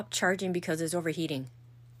stopped charging because it's overheating.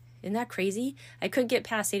 Isn't that crazy? I couldn't get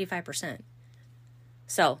past 85%.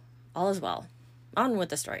 So, all is well. On with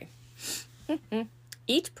the story.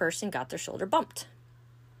 Each person got their shoulder bumped.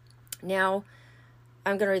 Now,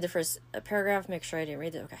 I'm going to read the first paragraph, make sure I didn't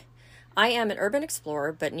read it. Okay. I am an urban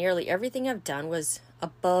explorer, but nearly everything I've done was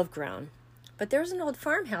above ground. But there's an old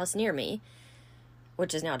farmhouse near me,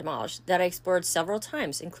 which is now demolished, that I explored several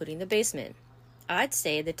times, including the basement. I'd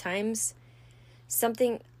say the times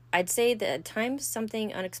something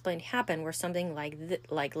unexplained happened were something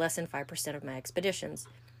like less than 5% of my expeditions.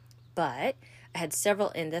 But I had several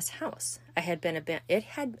in this house. It had been abandoned. It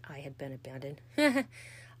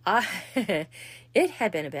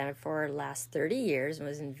had been abandoned for the last 30 years and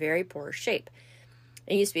was in very poor shape.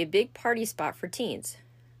 It used to be a big party spot for teens.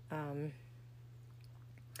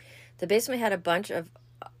 The basement had a bunch of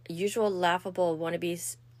usual laughable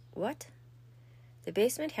wannabes. What? The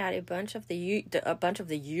basement had a bunch of the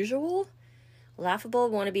usual laughable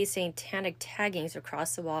wannabe satanic taggings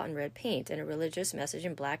across the wall in red paint and a religious message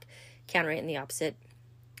in black countering in the opposite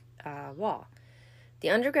wall. The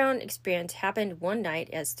underground experience happened one night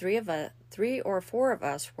as 3 or 4 of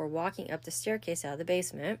us were walking up the staircase out of the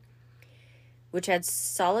basement, which had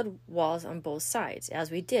solid walls on both sides. As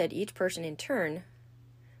we did, each person in turn,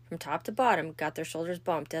 from top to bottom, got their shoulders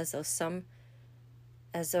bumped as though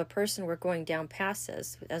a person were going down past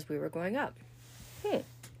us as we were going up.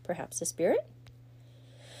 Perhaps a spirit?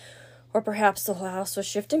 Or perhaps the whole house was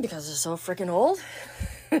shifting because it's so freaking old.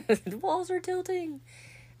 The walls are tilting.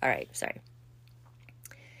 All right, sorry.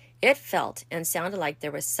 It felt and sounded like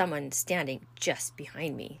there was someone standing just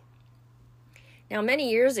behind me. Now,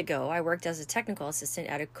 many years ago, I worked as a technical assistant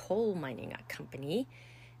at a coal mining company.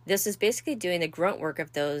 This is basically doing the grunt work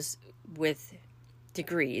of those with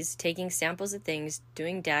degrees, taking samples of things,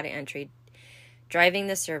 doing data entry, driving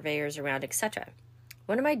the surveyors around, etc.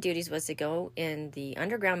 One of my duties was to go in the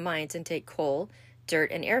underground mines and take coal,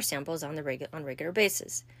 dirt, and air samples on regular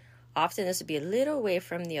basis. Often this would be a little away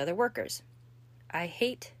from the other workers. I'd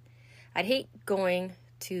hate going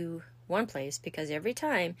to one place because every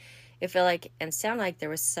time it felt like and sounded like there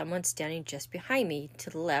was someone standing just behind me to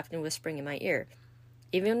the left and whispering in my ear.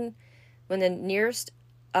 Even when the nearest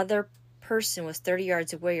other person was 30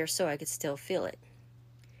 yards away or so, I could still feel it.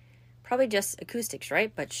 Probably just acoustics,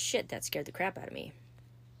 right? But shit, that scared the crap out of me.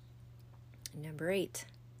 Number 8.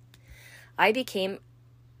 I became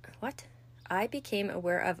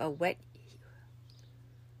aware of a wet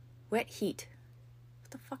heat.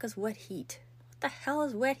 What the fuck is wet heat? What the hell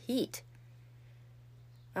is wet heat?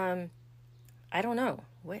 I don't know.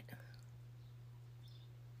 What?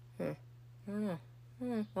 I don't know.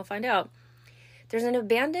 We'll find out. There's an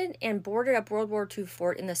abandoned and boarded up World War II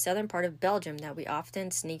fort in the southern part of Belgium that we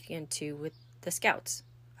often sneak into with the scouts.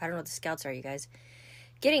 I don't know what the scouts are, you guys.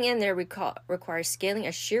 Getting in there requires scaling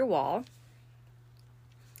a sheer wall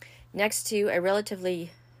next to a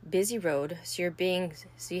relatively busy road, so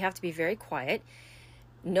you have to be very quiet,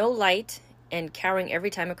 no light, and cowering every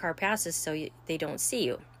time a car passes so they don't see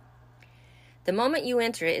you. The moment you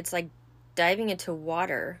enter it, it's like diving into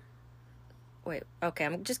water. Wait, okay,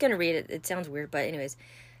 I'm just going to read it. It sounds weird, but anyways.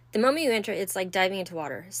 The moment you enter, it's like diving into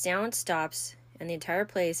water. Sound stops, and the entire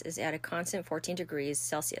place is at a constant 14 degrees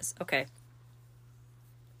Celsius. Okay.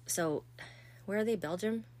 So, where are they?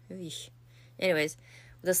 Belgium? Eesh. Anyways,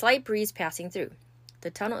 with a slight breeze passing through.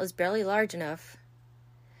 The tunnel is barely large enough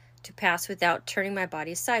to pass without turning my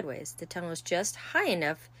body sideways. The tunnel is just high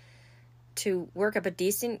enough to work up a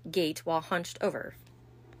decent gait while hunched over.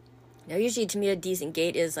 Now, usually to me, a decent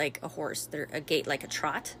gait is like a horse. They're a gait like a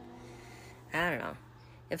trot. I don't know.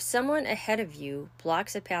 If someone ahead of you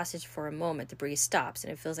blocks a passage for a moment, the breeze stops,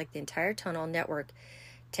 and it feels like the entire tunnel network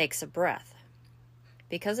takes a breath.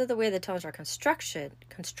 Because of the way the tunnels are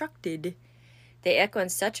constructed, they echo in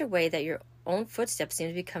such a way that your own footsteps seem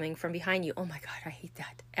to be coming from behind you. Oh my God, I hate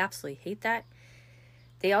that. Absolutely hate that.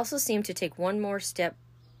 They also seem to take one more step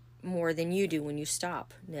more than you do when you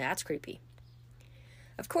stop. That's creepy.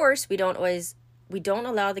 Of course, we don't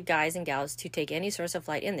allow the guys and gals to take any source of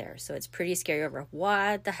light in there, so it's pretty scary over.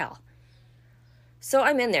 What the hell? So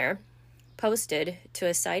I'm in there, posted to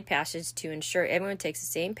a side passage to ensure everyone takes the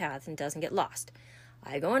same path and doesn't get lost.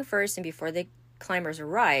 I go in first, and before the climbers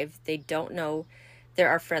arrive, they don't know there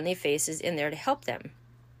are friendly faces in there to help them.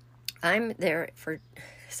 I'm in there for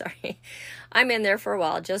a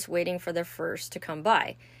while, just waiting for the first to come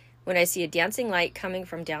by, when I see a dancing light coming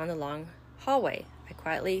from down the long hallway. I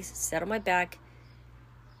quietly settle my back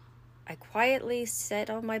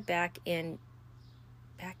in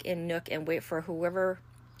nook and wait for whoever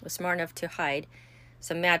was smart enough to hide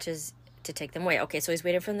some matches to take them away. Okay, so he's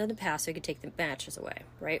waiting for them to pass so he could take the matches away.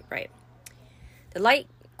 Right. The light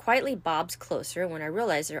quietly bobs closer when I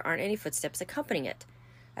realize there aren't any footsteps accompanying it.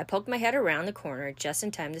 I poke my head around the corner just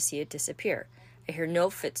in time to see it disappear. I hear no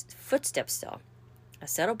footsteps still. I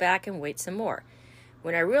settle back and wait some more.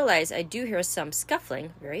 When I realize I do hear some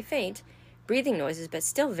scuffling, very faint, breathing noises, but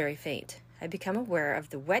still very faint, I become aware of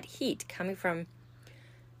the wet heat coming from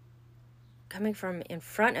in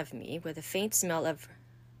front of me with a faint smell of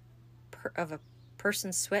a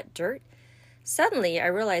person's sweat, dirt. Suddenly, I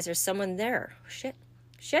realize there's someone there. Shit.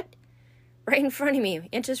 Right in front of me,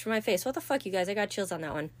 inches from my face. What the fuck, you guys? I got chills on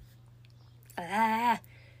that one.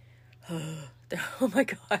 Oh my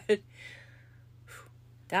God.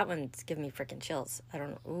 That one's giving me freaking chills. I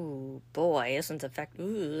don't know. Ooh, boy. This one's okay.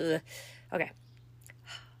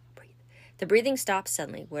 Breathe. The breathing stops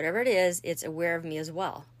suddenly. Whatever it is, it's aware of me as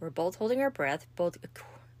well. We're both holding our breath, both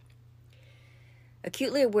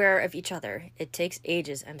acutely aware of each other. It takes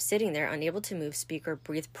ages. I'm sitting there, unable to move, speak, or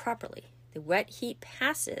breathe properly. The wet heat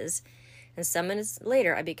passes, and some minutes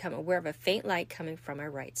later, I become aware of a faint light coming from my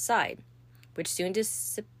right side, which soon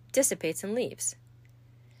dissipates and leaves.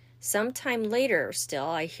 Some time later still,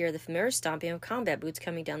 I hear the familiar stomping of combat boots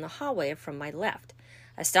coming down the hallway from my left.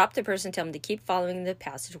 I stop the person, tell them to keep following the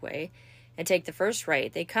passageway, and take the first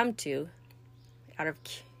right they come to. Out of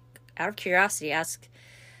curiosity, ask,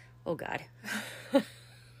 oh God.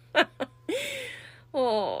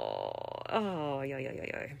 Yo.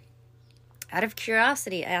 Out of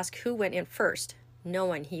curiosity, I ask who went in first. No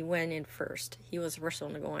one. He went in first. He was the first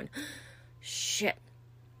one to go in. Shit.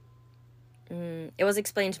 It was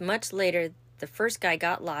explained much later the first guy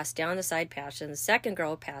got lost down the side passage and the second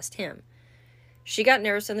girl passed him. She got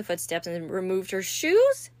nervous on the footsteps and removed her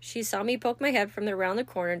shoes. She saw me poke my head from around the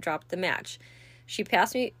corner and dropped the match. She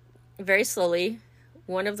passed me very slowly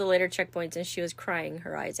one of the later checkpoints, and she was crying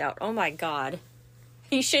her eyes out. Oh my God.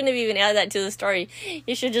 You shouldn't have even added that to the story.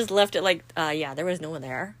 You should have just left it like, yeah, there was no one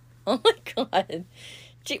there. Oh my God.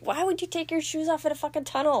 Gee, why would you take your shoes off in a fucking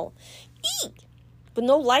tunnel? Eek! With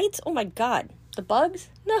no lights? Oh my God. The bugs?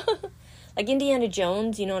 No. Like Indiana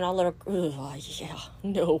Jones, and all little, yeah,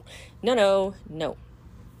 no.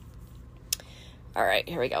 All right,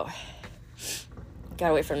 here we go.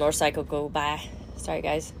 Gotta wait for a motorcycle to go by. Sorry,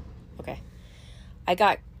 guys. Okay.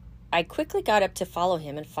 I quickly got up to follow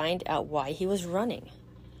him and find out why he was running.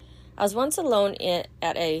 I was once alone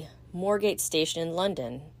at a Moorgate station in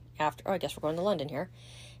London I guess we're going to London here.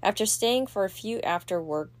 After staying for a few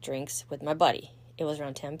after-work drinks with my buddy. It was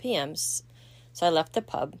around 10 p.m., so I left the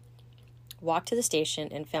pub, walked to the station,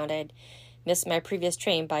 and found I had missed my previous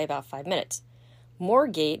train by about 5 minutes.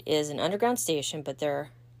 Moorgate is an underground station, but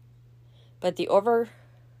the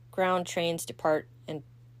overground trains depart and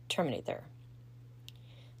terminate there.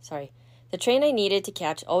 Sorry. The train I needed to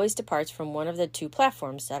catch always departs from one of the two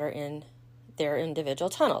platforms that are in their individual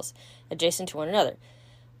tunnels, adjacent to one another,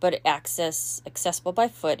 but accessible by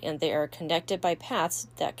foot, and they are connected by paths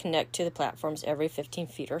that connect to the platforms every 15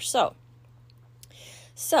 feet or so.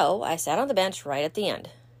 So I sat on the bench right at the end.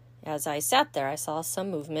 As I sat there, I saw some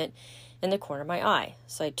movement in the corner of my eye,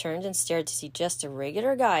 so I turned and stared to see just a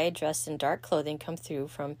regular guy dressed in dark clothing come through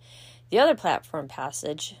from the other platform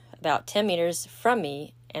passage about 10 meters from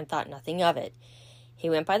me and thought nothing of it. He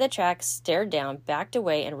went by the tracks, stared down, backed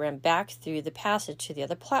away, and ran back through the passage to the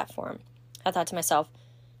other platform. I thought to myself,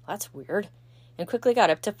 that's weird, and quickly got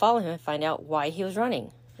up to follow him and find out why he was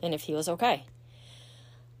running and if he was okay.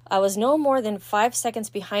 I was no more than 5 seconds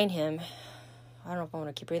behind him. I don't know if I want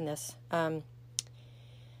to keep reading this.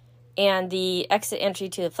 And the exit entry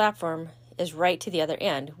to the platform is right to the other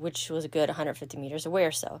end, which was a good 150 meters away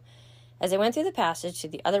or so. As I went through the passage to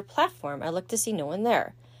the other platform, I looked to see no one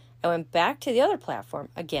there. I went back to the other platform.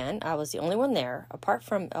 Again, I was the only one there, apart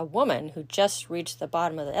from a woman who just reached the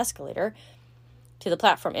bottom of the escalator to the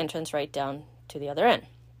platform entrance right down to the other end.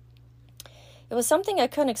 It was something I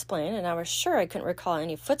couldn't explain, and I was sure I couldn't recall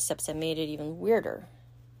any footsteps that made it even weirder.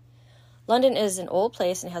 London is an old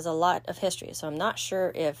place and has a lot of history, so I'm not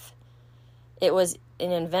sure if it was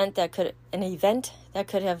an event that could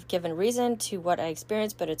have given reason to what I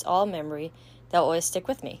experienced, but it's all memory that will always stick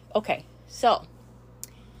with me. Okay, so,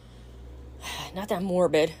 not that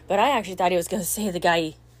morbid, but I actually thought he was going to say the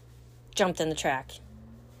guy jumped in the track.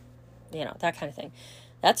 That kind of thing.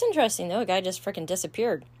 That's interesting, though. A guy just freaking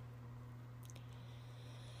disappeared.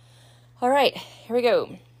 All right, here we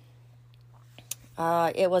go.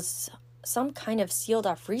 It was some kind of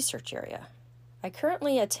sealed-off research area. I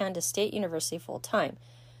currently attend a state university full-time.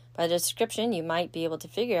 By the description, you might be able to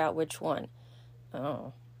figure out which one.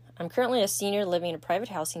 Oh. I'm currently a senior living in private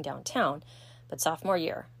housing downtown, but sophomore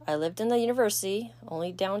year. I lived in the university,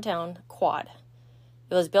 only downtown, quad.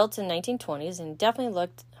 It was built in the 1920s and definitely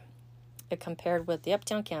looked compared with the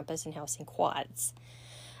uptown campus and housing quads.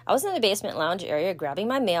 I was in the basement lounge area grabbing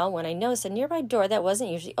my mail when I noticed a nearby door that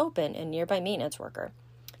wasn't usually open, a nearby maintenance worker.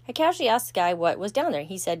 I casually asked the guy what was down there.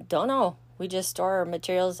 He said, "Don't know. We just store our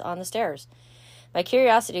materials on the stairs." My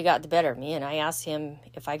curiosity got the better of me, and I asked him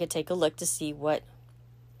if I could take a look to see what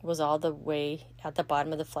was all the way at the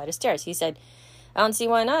bottom of the flight of stairs. He said, "I don't see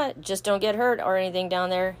why not. Just don't get hurt or anything down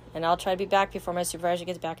there, and I'll try to be back before my supervisor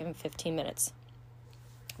gets back in 15 minutes.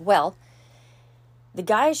 Well, the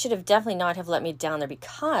guy should have definitely not have let me down there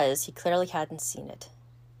because he clearly hadn't seen it.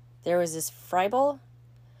 There was this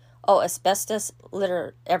asbestos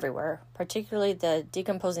litter everywhere, particularly the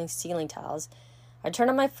decomposing ceiling tiles. I turned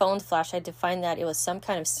on my phone's flashlight to find that it was some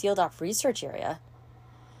kind of sealed-off research area.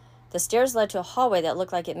 The stairs led to a hallway that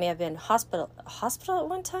looked like it may have been a hospital at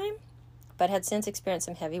one time, but had since experienced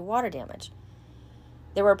some heavy water damage.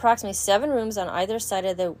 There were approximately 7 rooms on either side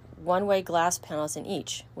of the one-way glass panels in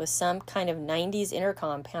each, with some kind of 90s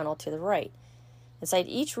intercom panel to the right. Inside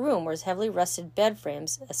each room was heavily rusted bed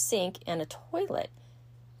frames, a sink, and a toilet.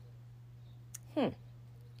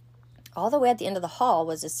 All the way at the end of the hall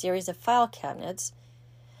was a series of file cabinets.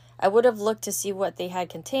 I would have looked to see what they had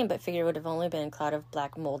contained, but figured it would have only been a cloud of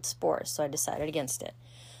black mold spores, so I decided against it.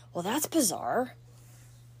 Well, that's bizarre.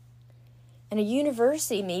 And a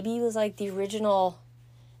university, maybe it was like the original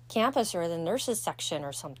campus or the nurses section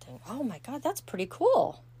or something. Oh my God, that's pretty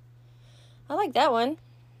cool. I like that one.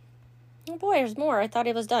 Oh boy, there's more. I thought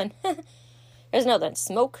it was done. There's another one.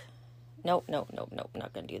 Smoke. Nope. Not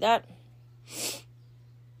going to do that.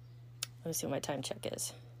 Let me see what my time check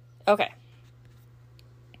is. Okay.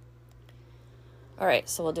 All right,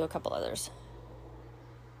 so we'll do a couple others.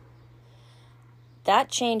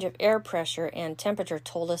 That change of air pressure and temperature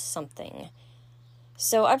told us something.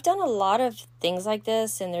 So I've done a lot of things like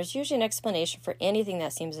this, and there's usually an explanation for anything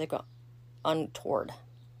that seems like untoward.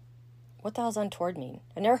 What the hell does untoward mean?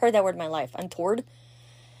 I've never heard that word in my life. Untoward?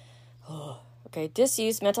 Oh, okay.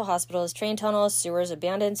 Disused mental hospitals, train tunnels, sewers,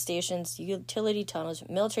 abandoned stations, utility tunnels,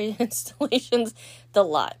 military installations, the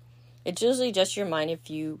lot. It's usually just your mind if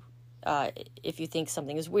you think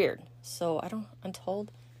something is weird. So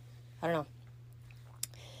untold? I don't know.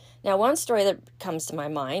 Now, one story that comes to my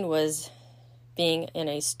mind was being in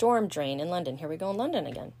a storm drain in London. Here we go in London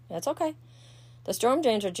again. That's okay. The storm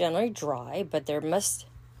drains are generally dry, but there might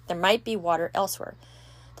be water elsewhere.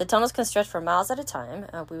 The tunnels can stretch for miles at a time.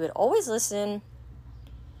 We would always listen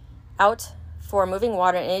out for moving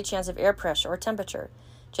water and any chance of air pressure or temperature,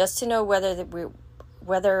 just to know whether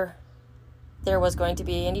there was going to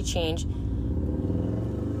be any change in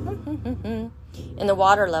the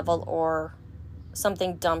water level or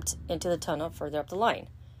something dumped into the tunnel further up the line.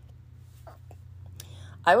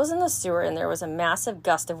 I was in the sewer and there was a massive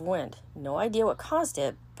gust of wind. No idea what caused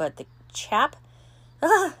it, but the chap,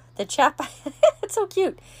 it's so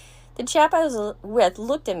cute. The chap I was with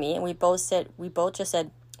looked at me and we both just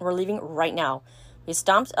said, we're leaving right now. We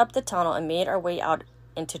stomped up the tunnel and made our way out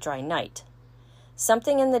into dry night.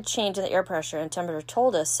 Something in the change in the air pressure and temperature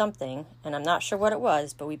told us something, and I'm not sure what it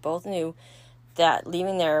was, but we both knew that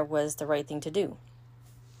leaving there was the right thing to do.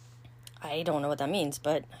 I don't know what that means,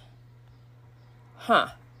 but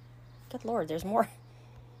good Lord, there's more.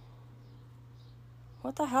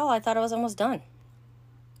 What the hell? I thought I was almost done.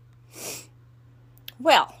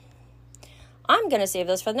 Well, I'm going to save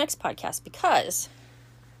those for the next podcast because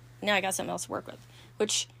now I got something else to work with,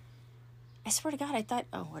 which I swear to God, I thought,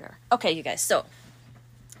 whatever. Okay, you guys, so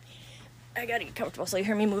I got to get comfortable so you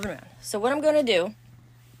hear me moving around. So what I'm going to do,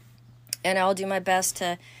 and I'll do my best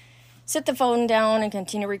to sit the phone down and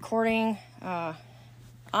continue recording.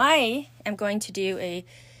 I am going to do a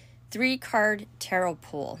 3-card tarot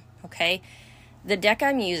pull, okay? The deck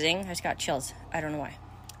I'm using, I just got chills. I don't know why.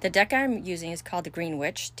 The deck I'm using is called the Green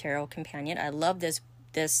Witch Tarot Companion. I love this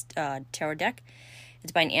tarot deck.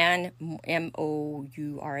 It's by Anne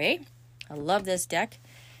Moura. I love this deck.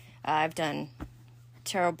 I've done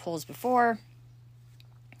tarot pulls before.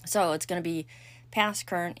 So it's going to be past,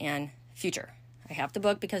 current, and future. I have the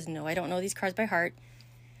book because no, I don't know these cards by heart.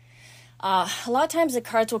 A lot of times the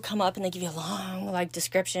cards will come up and they give you a long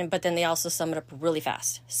description, but then they also sum it up really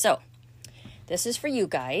fast. So this is for you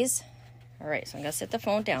guys. All right, so I'm going to set the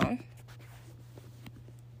phone down.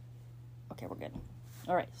 Okay, we're good.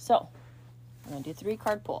 All right, so I'm going to do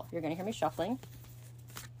 3-card pull. You're going to hear me shuffling.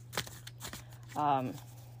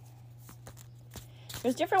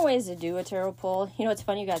 There's different ways to do a tarot pull. You know, it's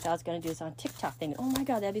funny, you guys, I was going to do this on TikTok thinking, oh my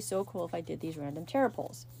God, that'd be so cool if I did these random tarot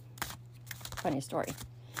pulls. Funny story.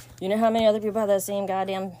 You know how many other people have that same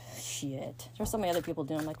goddamn shit? There's so many other people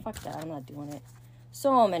doing it. I'm like, fuck that, I'm not doing it.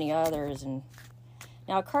 So many others. And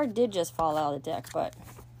now a card did just fall out of the deck, but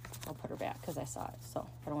I'll put her back because I saw it. So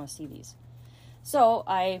I don't want to see these. So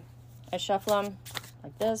I shuffle them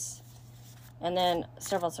like this. And then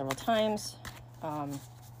several times. A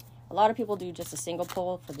lot of people do just a single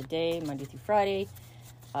pull for the day, Monday through Friday.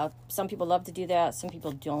 Some people love to do that. Some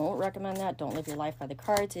people don't recommend that. Don't live your life by the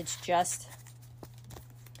cards. It's just,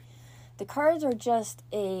 the cards are just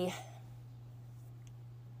it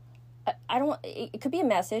could be a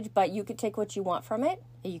message, but you could take what you want from it.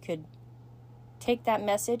 You could take that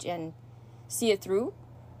message and see it through.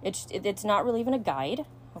 It's not really even a guide,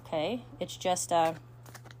 okay? It's just,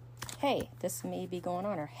 hey, this may be going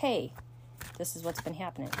on, or hey, this is what's been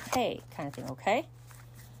happening. Hey, kind of thing, okay?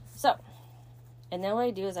 So, and then what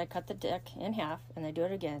I do is I cut the deck in half, and I do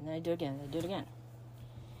it again, and I do it again, and I do it again.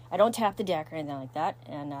 I don't tap the deck or anything like that,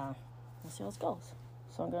 and we'll see how this goes.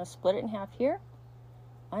 So I'm going to split it in half here.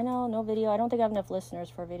 I know, no video. I don't think I have enough listeners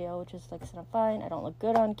for a video, which is, like I said, I'm fine. I don't look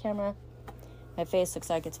good on camera. My face looks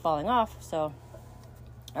like it's falling off, so.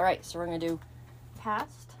 All right, so we're going to do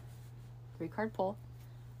past, 3-card pull,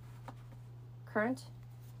 current,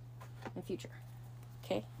 and future.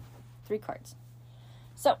 Okay, 3 cards.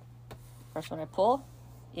 So, first one I pull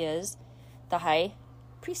is the High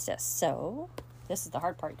Priestess. So, this is the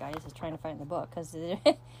hard part, guys, is trying to find the book, because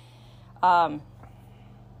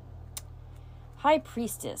High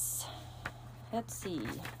Priestess. Let's see.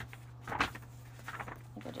 I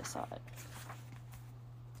think I just saw it.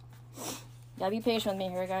 Gotta be patient with me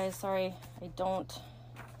here, guys. Sorry, I don't.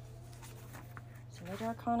 Is it Major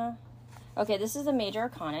Arcana? Okay, this is the Major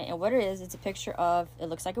Arcana, and what it is, it's a picture of, it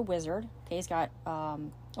looks like a wizard. Okay, he's got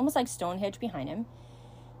almost like Stonehenge behind him.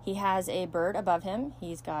 He has a bird above him.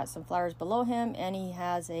 He's got some flowers below him, and he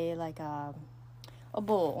has a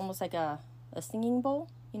bowl, almost like a singing bowl.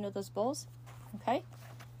 You know those bowls? Okay?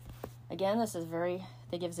 Again,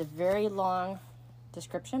 they give us a very long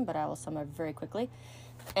description, but I will sum it very quickly.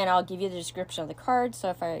 And I'll give you the description of the card, so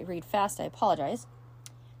if I read fast, I apologize.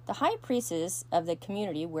 The high priestess of the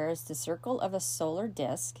community wears the circle of a solar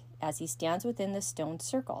disk as he stands within the stone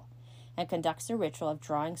circle and conducts the ritual of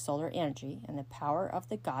drawing solar energy and the power of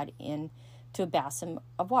the god into a basin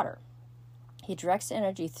of water. He directs the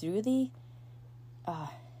energy through the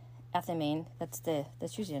ethymane,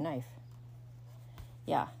 that's usually a knife.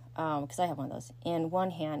 Yeah, because I have one of those, in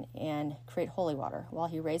one hand and create holy water, while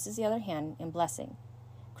he raises the other hand in blessing.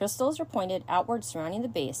 Crystals are pointed outward surrounding the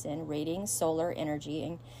basin, radiating solar energy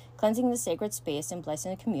and cleansing the sacred space and blessing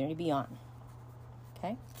the community beyond.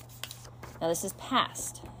 Okay? Now this is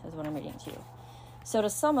past, is what I'm reading to you. So to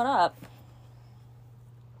sum it up,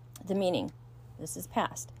 the meaning, this is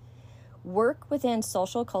past. Work within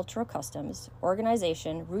social cultural customs,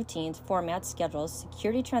 organization, routines, formats, schedules,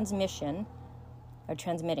 security transmitting,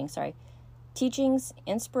 teachings,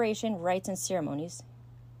 inspiration, rites, and ceremonies,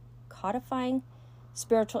 codifying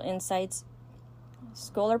spiritual insights,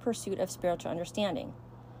 scholar pursuit of spiritual understanding.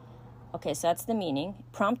 Okay, so that's the meaning.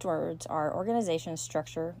 Prompt words are organization,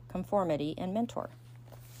 structure, conformity, and mentor.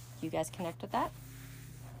 You guys connect with that?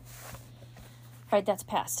 All right, that's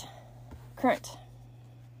past. Current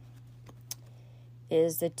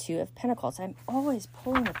is the Two of Pentacles. I'm always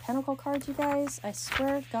pulling the Pentacle cards, you guys. I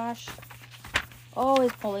swear, gosh,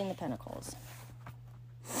 always pulling the Pentacles.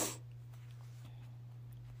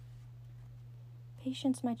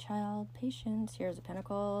 Patience, my child, patience. Here's the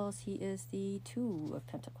Pentacles. He is the Two of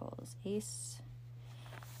Pentacles. Ace.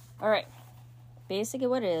 All right. Basically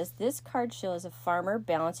what it is, this card shows a farmer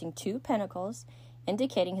balancing two pentacles,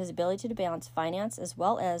 indicating his ability to balance finance as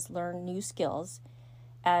well as learn new skills,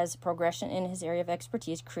 as progression in his area of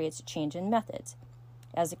expertise creates a change in methods.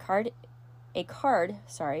 As a card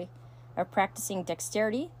of practicing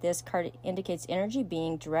dexterity, this card indicates energy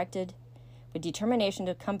being directed with determination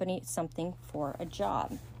to accompany something for a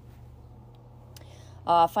job.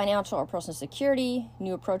 Financial or personal security,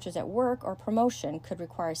 new approaches at work, or promotion could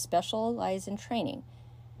require specialized in training,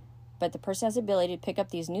 but the person has the ability to pick up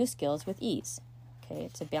these new skills with ease. Okay,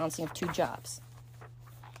 it's a balancing of two jobs.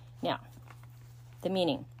 Now, the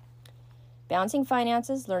meaning. Balancing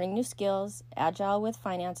finances, learning new skills, agile with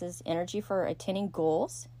finances, energy for attaining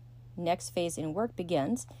goals. Next phase in work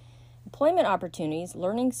begins. Employment opportunities,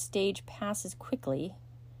 learning stage passes quickly.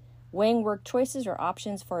 Weighing work choices or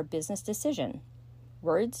options for a business decision.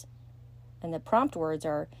 Words, and the prompt words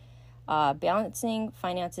are balancing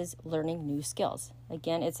finances, learning new skills.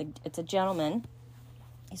 Again, it's a gentleman.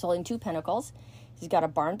 He's holding two pentacles. He's got a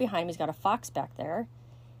barn behind him. He's got a fox back there,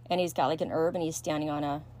 and he's got like an herb, and he's standing on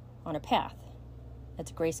a path.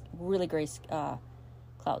 It's really gray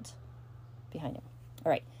clouds behind him. All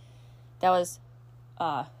right, that was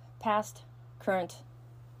past, current,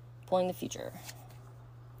 pulling the future.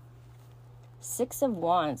 Six of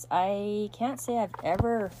Wands. I can't say I've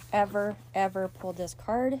ever pulled this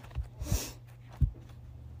card.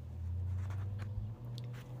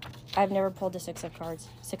 I've never pulled the Six of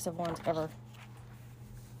Wands ever.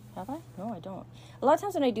 Have I? No, I don't. A lot of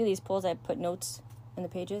times when I do these pulls, I put notes in the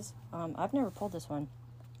pages. I've never pulled this one.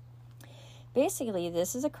 Basically,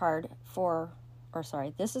 this is a card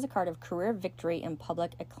of career victory and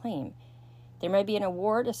public acclaim. There may be an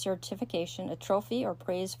award, a certification, a trophy, or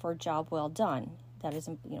praise for a job well done. That is,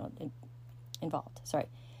 involved.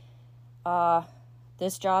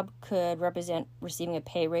 This job could represent receiving a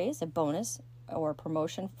pay raise, a bonus, or a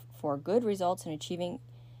promotion for good results in achieving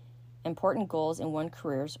important goals in one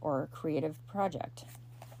careers or creative project.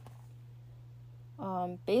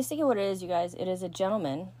 Basically what it is, you guys, it is a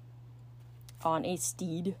gentleman on a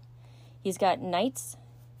steed. He's got knights,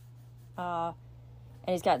 and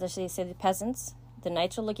he's got, they say the peasants. The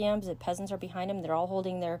knights are looking at him, the peasants are behind him. They're all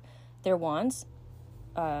holding their wands.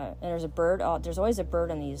 And there's a bird. There's always a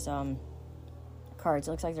bird on these cards.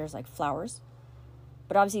 It looks like there's like flowers.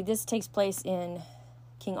 But obviously this takes place in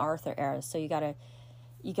King Arthur era. So he's got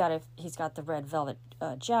the red velvet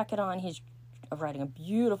jacket on. He's riding a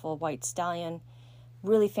beautiful white stallion.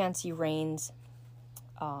 Really fancy reins.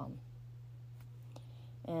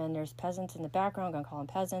 And there's peasants in the background. I'm going to call them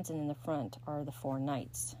peasants. And in the front are the four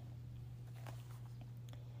knights.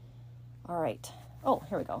 All right. Oh,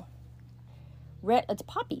 here we go. It's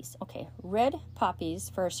poppies. Okay. Red poppies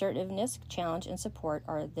for assertiveness, challenge, and support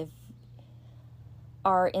are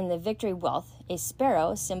in the victory wealth. A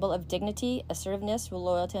sparrow, symbol of dignity, assertiveness,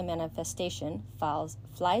 loyalty, and manifestation,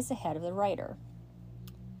 flies ahead of the rider.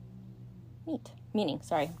 Neat. Meaning.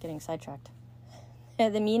 Sorry, I'm getting sidetracked.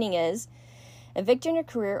 The meaning is, A victory in a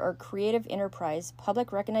career or creative enterprise,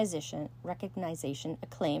 public recognition,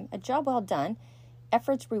 acclaim, a job well done,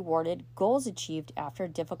 efforts rewarded, goals achieved after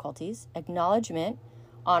difficulties, acknowledgement,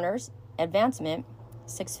 honors, advancement,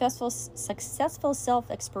 successful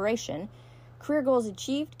self-exploration, career goals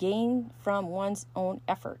achieved, gained from one's own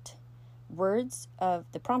effort.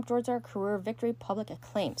 The prompt words are career victory, public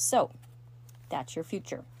acclaim. So, that's your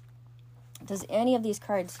future. Does any of these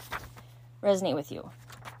cards resonate with you?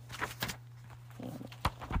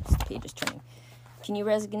 This page is turning. Can you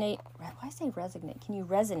resonate? Why say resonate? Can you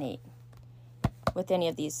resonate with any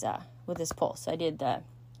of these, with this pull? So I did the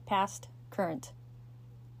past, current,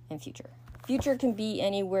 and future. Future can be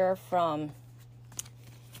anywhere from,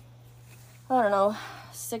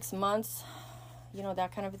 6 months,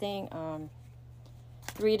 that kind of thing.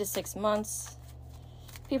 3 to 6 months.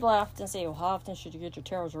 People often say, well, how often should you get your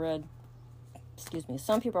tarots read? Excuse me.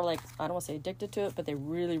 Some people are like, I don't want to say addicted to it, but they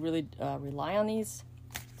really, really rely on these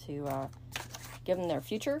to give them their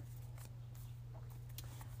future.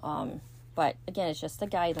 But again, it's just a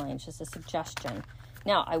guideline, it's just a suggestion.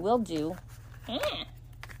 Now, I will do, I'm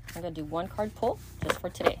going to do one card pull just for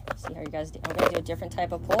today. See how you guys do. I'm going to do a different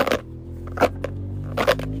type of pull.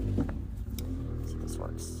 See if this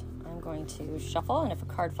works. I'm going to shuffle, and if a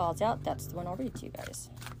card falls out, that's the one I'll read to you guys.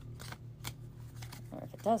 Or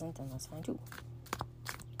if it doesn't, then that's fine too.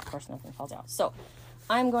 Of course, nothing falls out. So,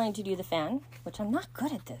 I'm going to do the fan, which I'm not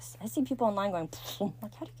good at this. I see people online going,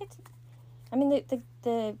 like, how do you get to... I mean,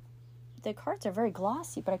 the cards are very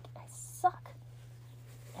glossy, but I suck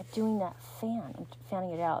at doing that fan. I'm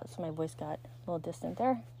fanning it out, so my voice got a little distant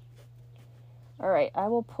there. All right, I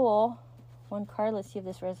will pull one card. Let's see if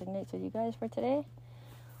this resonates with you guys for today.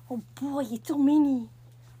 Oh boy, it's so many.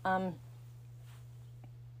 I'll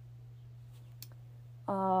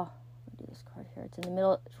do this card here. It's in the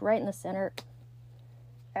middle. It's right in the center.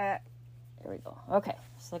 There we go. Okay,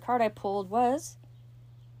 so the card I pulled was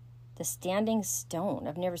the Standing Stone.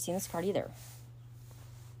 I've never seen this card either.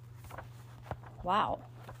 Wow.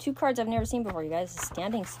 2 cards I've never seen before, you guys. The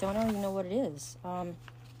Standing Stone. I don't even know what it is.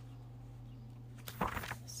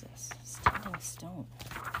 What's this? Standing Stone.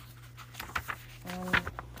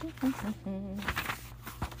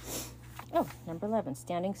 Oh, number 11.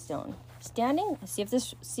 Standing Stone. Standing. See if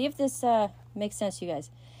this makes sense to you guys.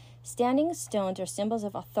 Standing stones are symbols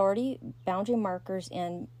of authority, boundary markers,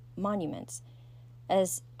 and monuments.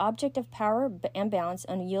 As object of power and balance,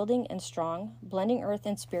 unyielding and strong, blending earth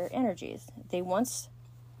and spirit energies. They once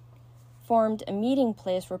formed a meeting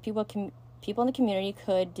place where people in the community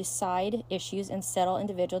could decide issues and settle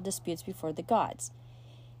individual disputes before the gods.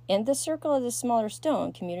 In the circle of the smaller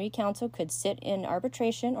stone, community council could sit in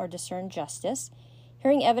arbitration or discern justice,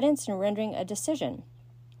 hearing evidence and rendering a decision.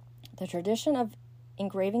 The tradition of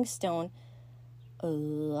engraving stone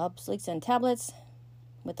obelisk and tablets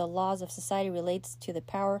with the laws of society relates to the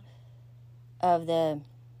power of the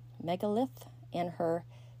megalith and her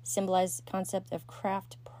symbolized concept of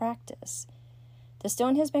craft practice. The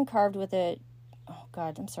stone has been carved with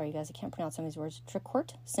I'm sorry you guys, I can't pronounce some of these words,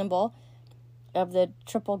 triquart, symbol of the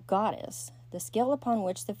triple goddess, the scale upon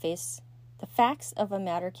which the facts of a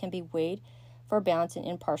matter can be weighed for balance and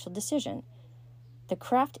impartial decision. The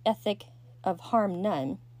craft ethic of harm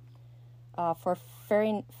none, for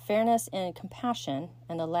fairness and compassion,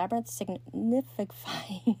 and the labyrinth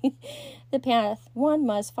signifying the path one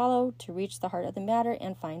must follow to reach the heart of the matter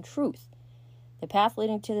and find truth. The path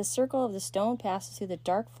leading to the circle of the stone passes through the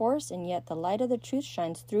dark forest, and yet the light of the truth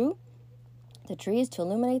shines through the trees to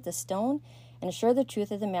illuminate the stone and assure the truth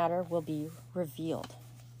of the matter will be revealed.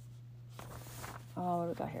 Oh, what do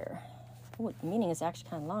we got here? Oh, the meaning is actually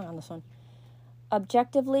kind of long on this one.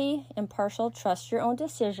 Objectively impartial, trust your own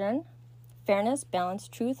decision. Fairness, balance,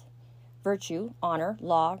 truth, virtue, honor,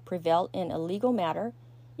 law prevail in a legal matter.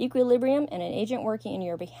 Equilibrium and an agent working in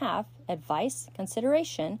your behalf. Advice,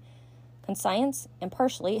 consideration, conscience,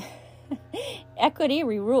 impartially. Equity,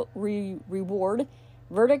 reward.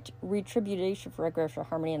 Verdict, retribution for aggression,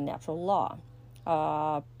 harmony, and natural law.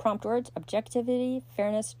 Prompt words, objectivity,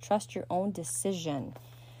 fairness, trust your own decision.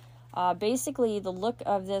 Basically, the look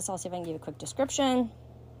of this, I'll see if I can give a quick description.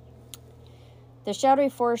 The shadowy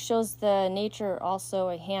forest shows the nature also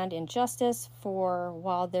a hand in justice, for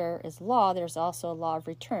while there is law, there's also a law of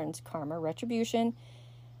returns, karma, retribution,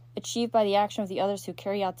 achieved by the action of the others who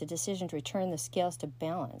carry out the decision to return the scales to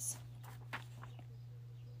balance.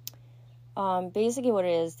 Basically what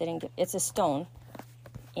it is, it's a stone,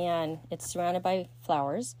 and it's surrounded by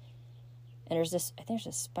flowers, and I think there's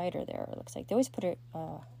a spider there, it looks like. They always put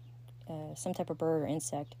some type of bird or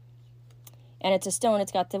insect. And it's a stone,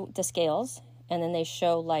 it's got the scales, and then they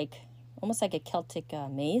show almost like a Celtic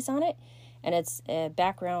maze on it, And its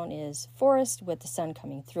background is forest with the sun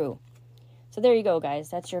coming through. So there you go, guys.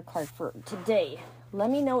 That's your card for today. Let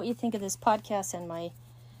me know what you think of this podcast and my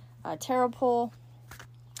tarot pull,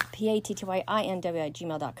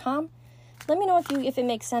 pattyinwi@gmail.com. Let me know if it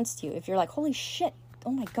makes sense to you. If you're like, holy shit,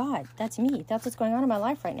 oh my God, that's me. That's what's going on in my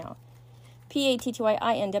life right now.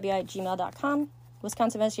 pattyinwi@gmail.com.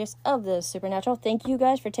 Wisconsin Messages of the Supernatural. Thank you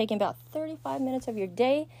guys for taking about 35 minutes of your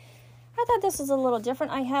day. I thought this was a little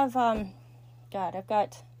different. I have, I've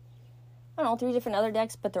got, 3 different other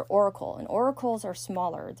decks, but they're Oracle. And Oracles are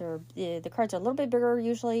smaller. The cards are a little bit bigger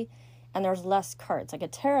usually, and there's less cards. Like a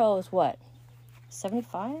tarot is what?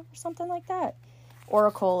 75 or something like that.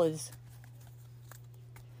 Oracle is,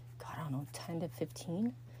 10 to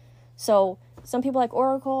 15. So some people like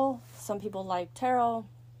Oracle, some people like tarot.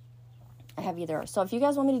 I have either. So if you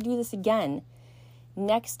guys want me to do this again,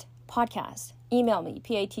 next podcast, email me,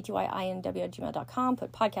 pattyinwi@gmail.com,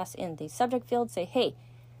 put podcast in the subject field, say, hey,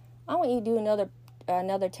 I want you to do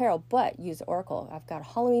another tarot, but use Oracle. I've got a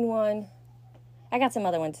Halloween one. I got some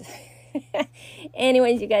other ones.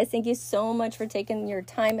 Anyways, you guys, thank you so much for taking your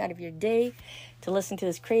time out of your day to listen to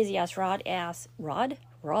this crazy ass raw ass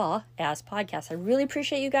podcast. I really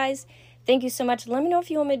appreciate you guys. Thank you so much. Let me know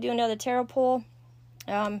if you want me to do another tarot pull.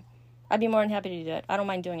 I'd be more than happy to do it. I don't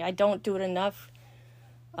mind doing it. I don't do it enough.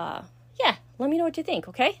 Let me know what you think,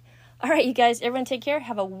 okay? All right, you guys, everyone take care.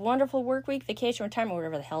 Have a wonderful work week, vacation, retirement,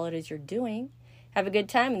 whatever the hell it is you're doing. Have a good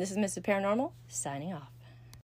time, and this is Mrs. Paranormal, signing off.